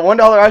they'll go $1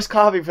 iced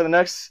coffee for the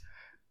next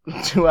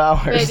 2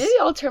 hours. Wait, did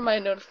y'all turn my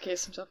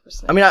notifications off for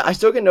Snapchat? I mean, I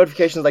still get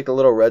notifications like the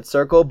little red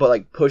circle, but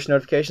like push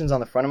notifications on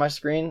the front of my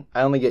screen,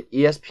 I only get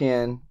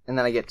ESPN, and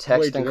then I get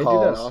text Wait, do and they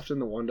calls do that often?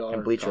 The $1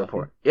 and Bleacher coffee?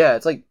 Report. Yeah,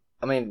 it's like,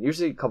 I mean,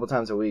 usually a couple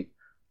times a week.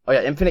 Oh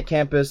yeah, Infinite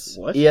Campus,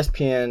 What?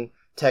 ESPN,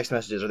 text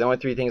messages are the only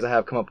three things I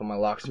have come up on my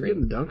lock I'm getting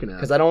screen. Dunkin' out.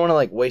 Because I don't want to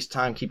like waste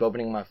time keep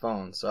opening my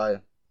phone. So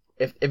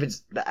if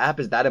it's the app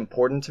is that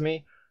important to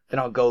me, then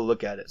I'll go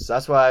look at it. So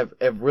that's why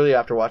I've really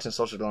after watching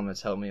Social Dilemma,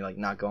 it's helped me like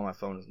not go on my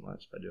phone as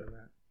much by doing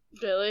that.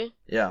 Really?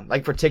 Yeah,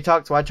 like for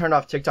TikTok, so I turned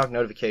off TikTok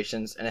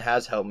notifications, and it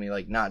has helped me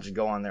like not just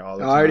go on there all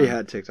the I time. already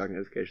had TikTok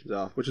notifications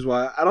off, which is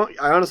why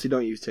I honestly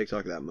don't use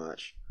TikTok that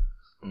much.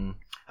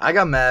 I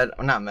got mad.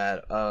 I'm not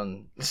mad.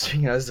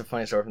 Speaking of, this is a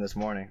funny story from this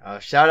morning.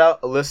 Shout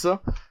out Alyssa.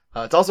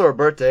 It's also her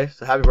birthday,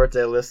 so happy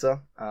birthday,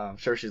 Alyssa. I'm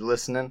sure she's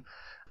listening.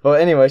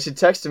 But anyway, she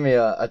texted me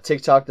a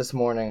TikTok this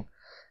morning,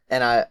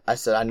 and I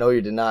said, I know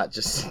you did not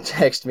just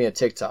text me a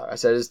TikTok. I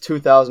said, it's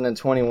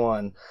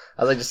 2021.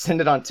 I was like, just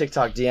send it on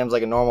TikTok DMs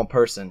like a normal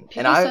person.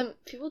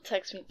 People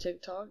text me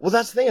TikToks. Well,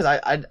 that's the thing is,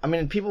 I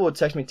mean, people would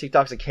text me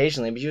TikToks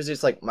occasionally, but usually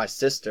it's like my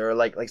sister or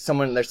like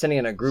someone, they're sending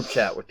in a group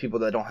chat with people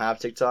that don't have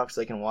TikToks,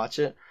 so they can watch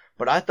it.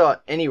 But I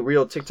thought any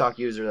real TikTok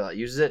user that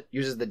uses it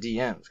uses the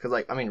DMs. Because,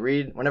 like, I mean,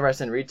 whenever I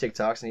send Reed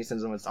TikToks and he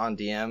sends them, it's on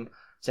DM.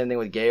 Same thing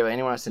with Gabe.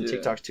 Anyone I send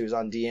TikToks to is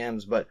on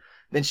DMs. But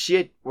then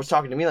she was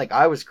talking to me like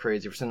I was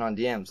crazy for sending on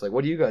DMs. Like,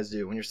 what do you guys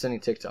do when you're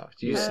sending TikToks?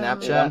 Do you use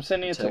Snapchat? Yeah, I'm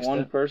sending it to Text one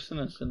it? person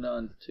and send it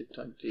on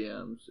TikTok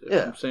DMs. If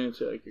Yeah. I'm sending it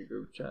to like a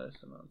group chat, I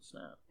send it on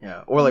Snap.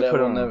 Yeah. Or like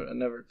put it on. I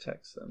never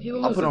text them.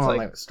 People I'll Unless put them It's on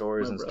like- like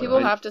stories my and stuff. brother.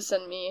 People have to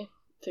send me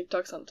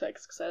TikToks on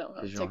text because I don't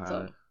have 'Cause you don't have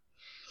TikTok. it.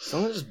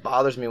 Something just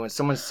bothers me when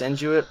someone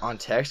sends you it on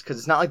text because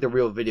it's not like the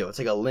real video. It's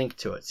like a link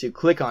to it. So you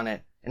click on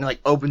it and it like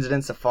opens it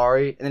in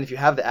Safari. And then if you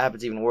have the app,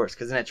 it's even worse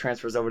because then it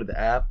transfers over to the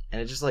app.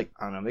 And it just like,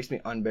 I don't know, makes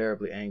me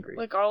unbearably angry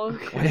Like all of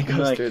when it goes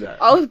Like- through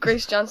that. all of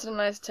Grace Johnson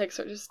and I's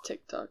texts are just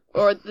TikTok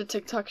or the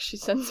TikTok she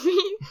sends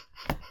me.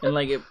 And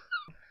like it,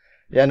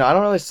 Yeah, no, I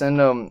don't really send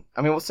them.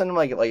 I mean, we'll send them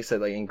like you said,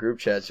 like in group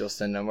chats. You'll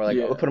send them. Or like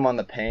Yeah. we'll put them on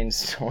the pain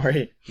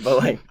story. But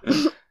like,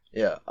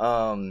 yeah.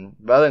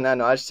 But other than that,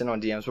 no, I just send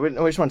on DMs. But we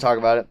just want to talk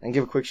about it and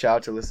give a quick shout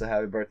out to Alyssa.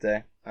 Happy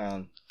birthday.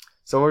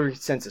 So what are your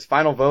consensus?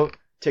 Final vote.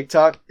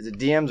 TikTok. Is it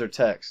DMs or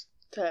text?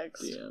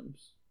 Text. DMs.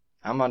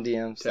 I'm on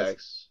DMs.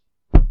 Text.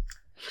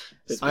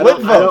 Split I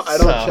don't, votes.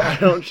 I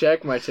don't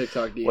check my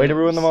TikTok DMs. Way to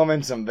ruin the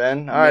momentum,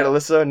 Ben. All right, Yeah.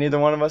 Alyssa. Neither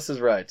one of us is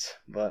right.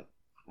 But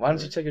why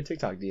don't you check your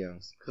TikTok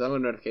DMs? Because I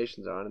have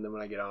notifications on, and then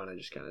when I get on, I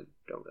just kind of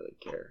don't really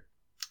care.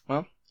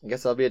 I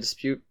guess that'll be a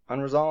dispute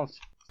unresolved.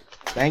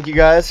 Thank you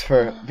guys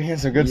for being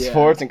some good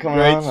sports and coming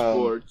Great on.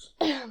 sports.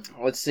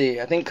 Let's see.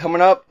 I think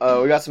coming up,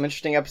 we got some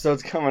interesting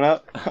episodes coming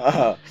up.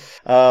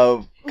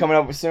 Coming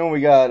up soon,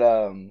 we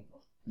got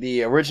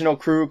the original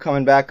crew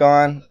coming back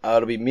on.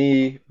 It'll be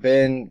me,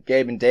 Ben,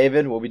 Gabe, and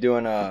David. We'll be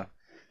doing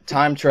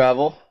time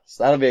travel,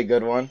 so that'll be a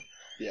good one.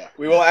 Yeah,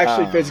 we will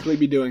actually Um, physically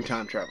be doing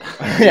time travel.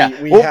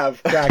 Yeah. We Well-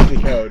 have cracked the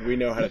code. We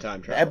know how to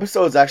time The travel.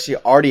 episode's actually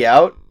already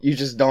out. You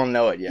just don't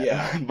know it yet.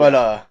 Yeah.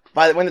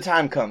 But when the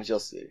time comes, you'll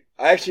see.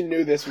 I actually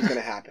knew this was going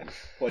to happen.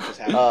 What just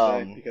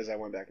happened today? Because I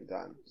went back in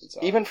time. and saw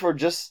it. Even for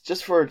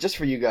just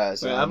for you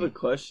guys. Wait, I have a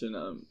question.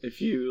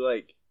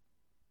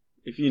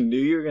 If you knew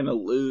you were gonna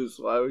lose,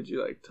 why would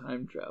you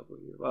time travel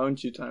here? Why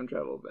wouldn't you time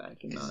travel back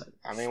and not?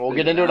 I mean, we'll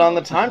get into it on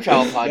the time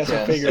travel I guess we'll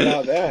podcast. figure it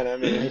out then. I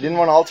He mean, didn't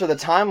want to alter the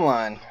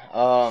timeline.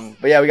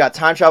 But yeah, we got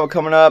time travel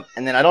coming up,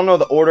 and then I don't know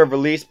the order of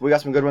release, but we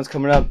got some good ones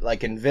coming up,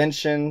 like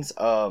inventions.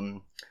 We're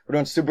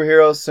doing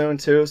superheroes soon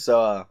too.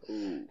 So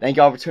thank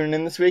y'all for tuning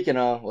in this week, and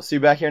we'll see you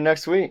back here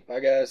next week.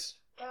 bye guys.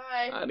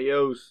 Bye.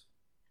 Adios.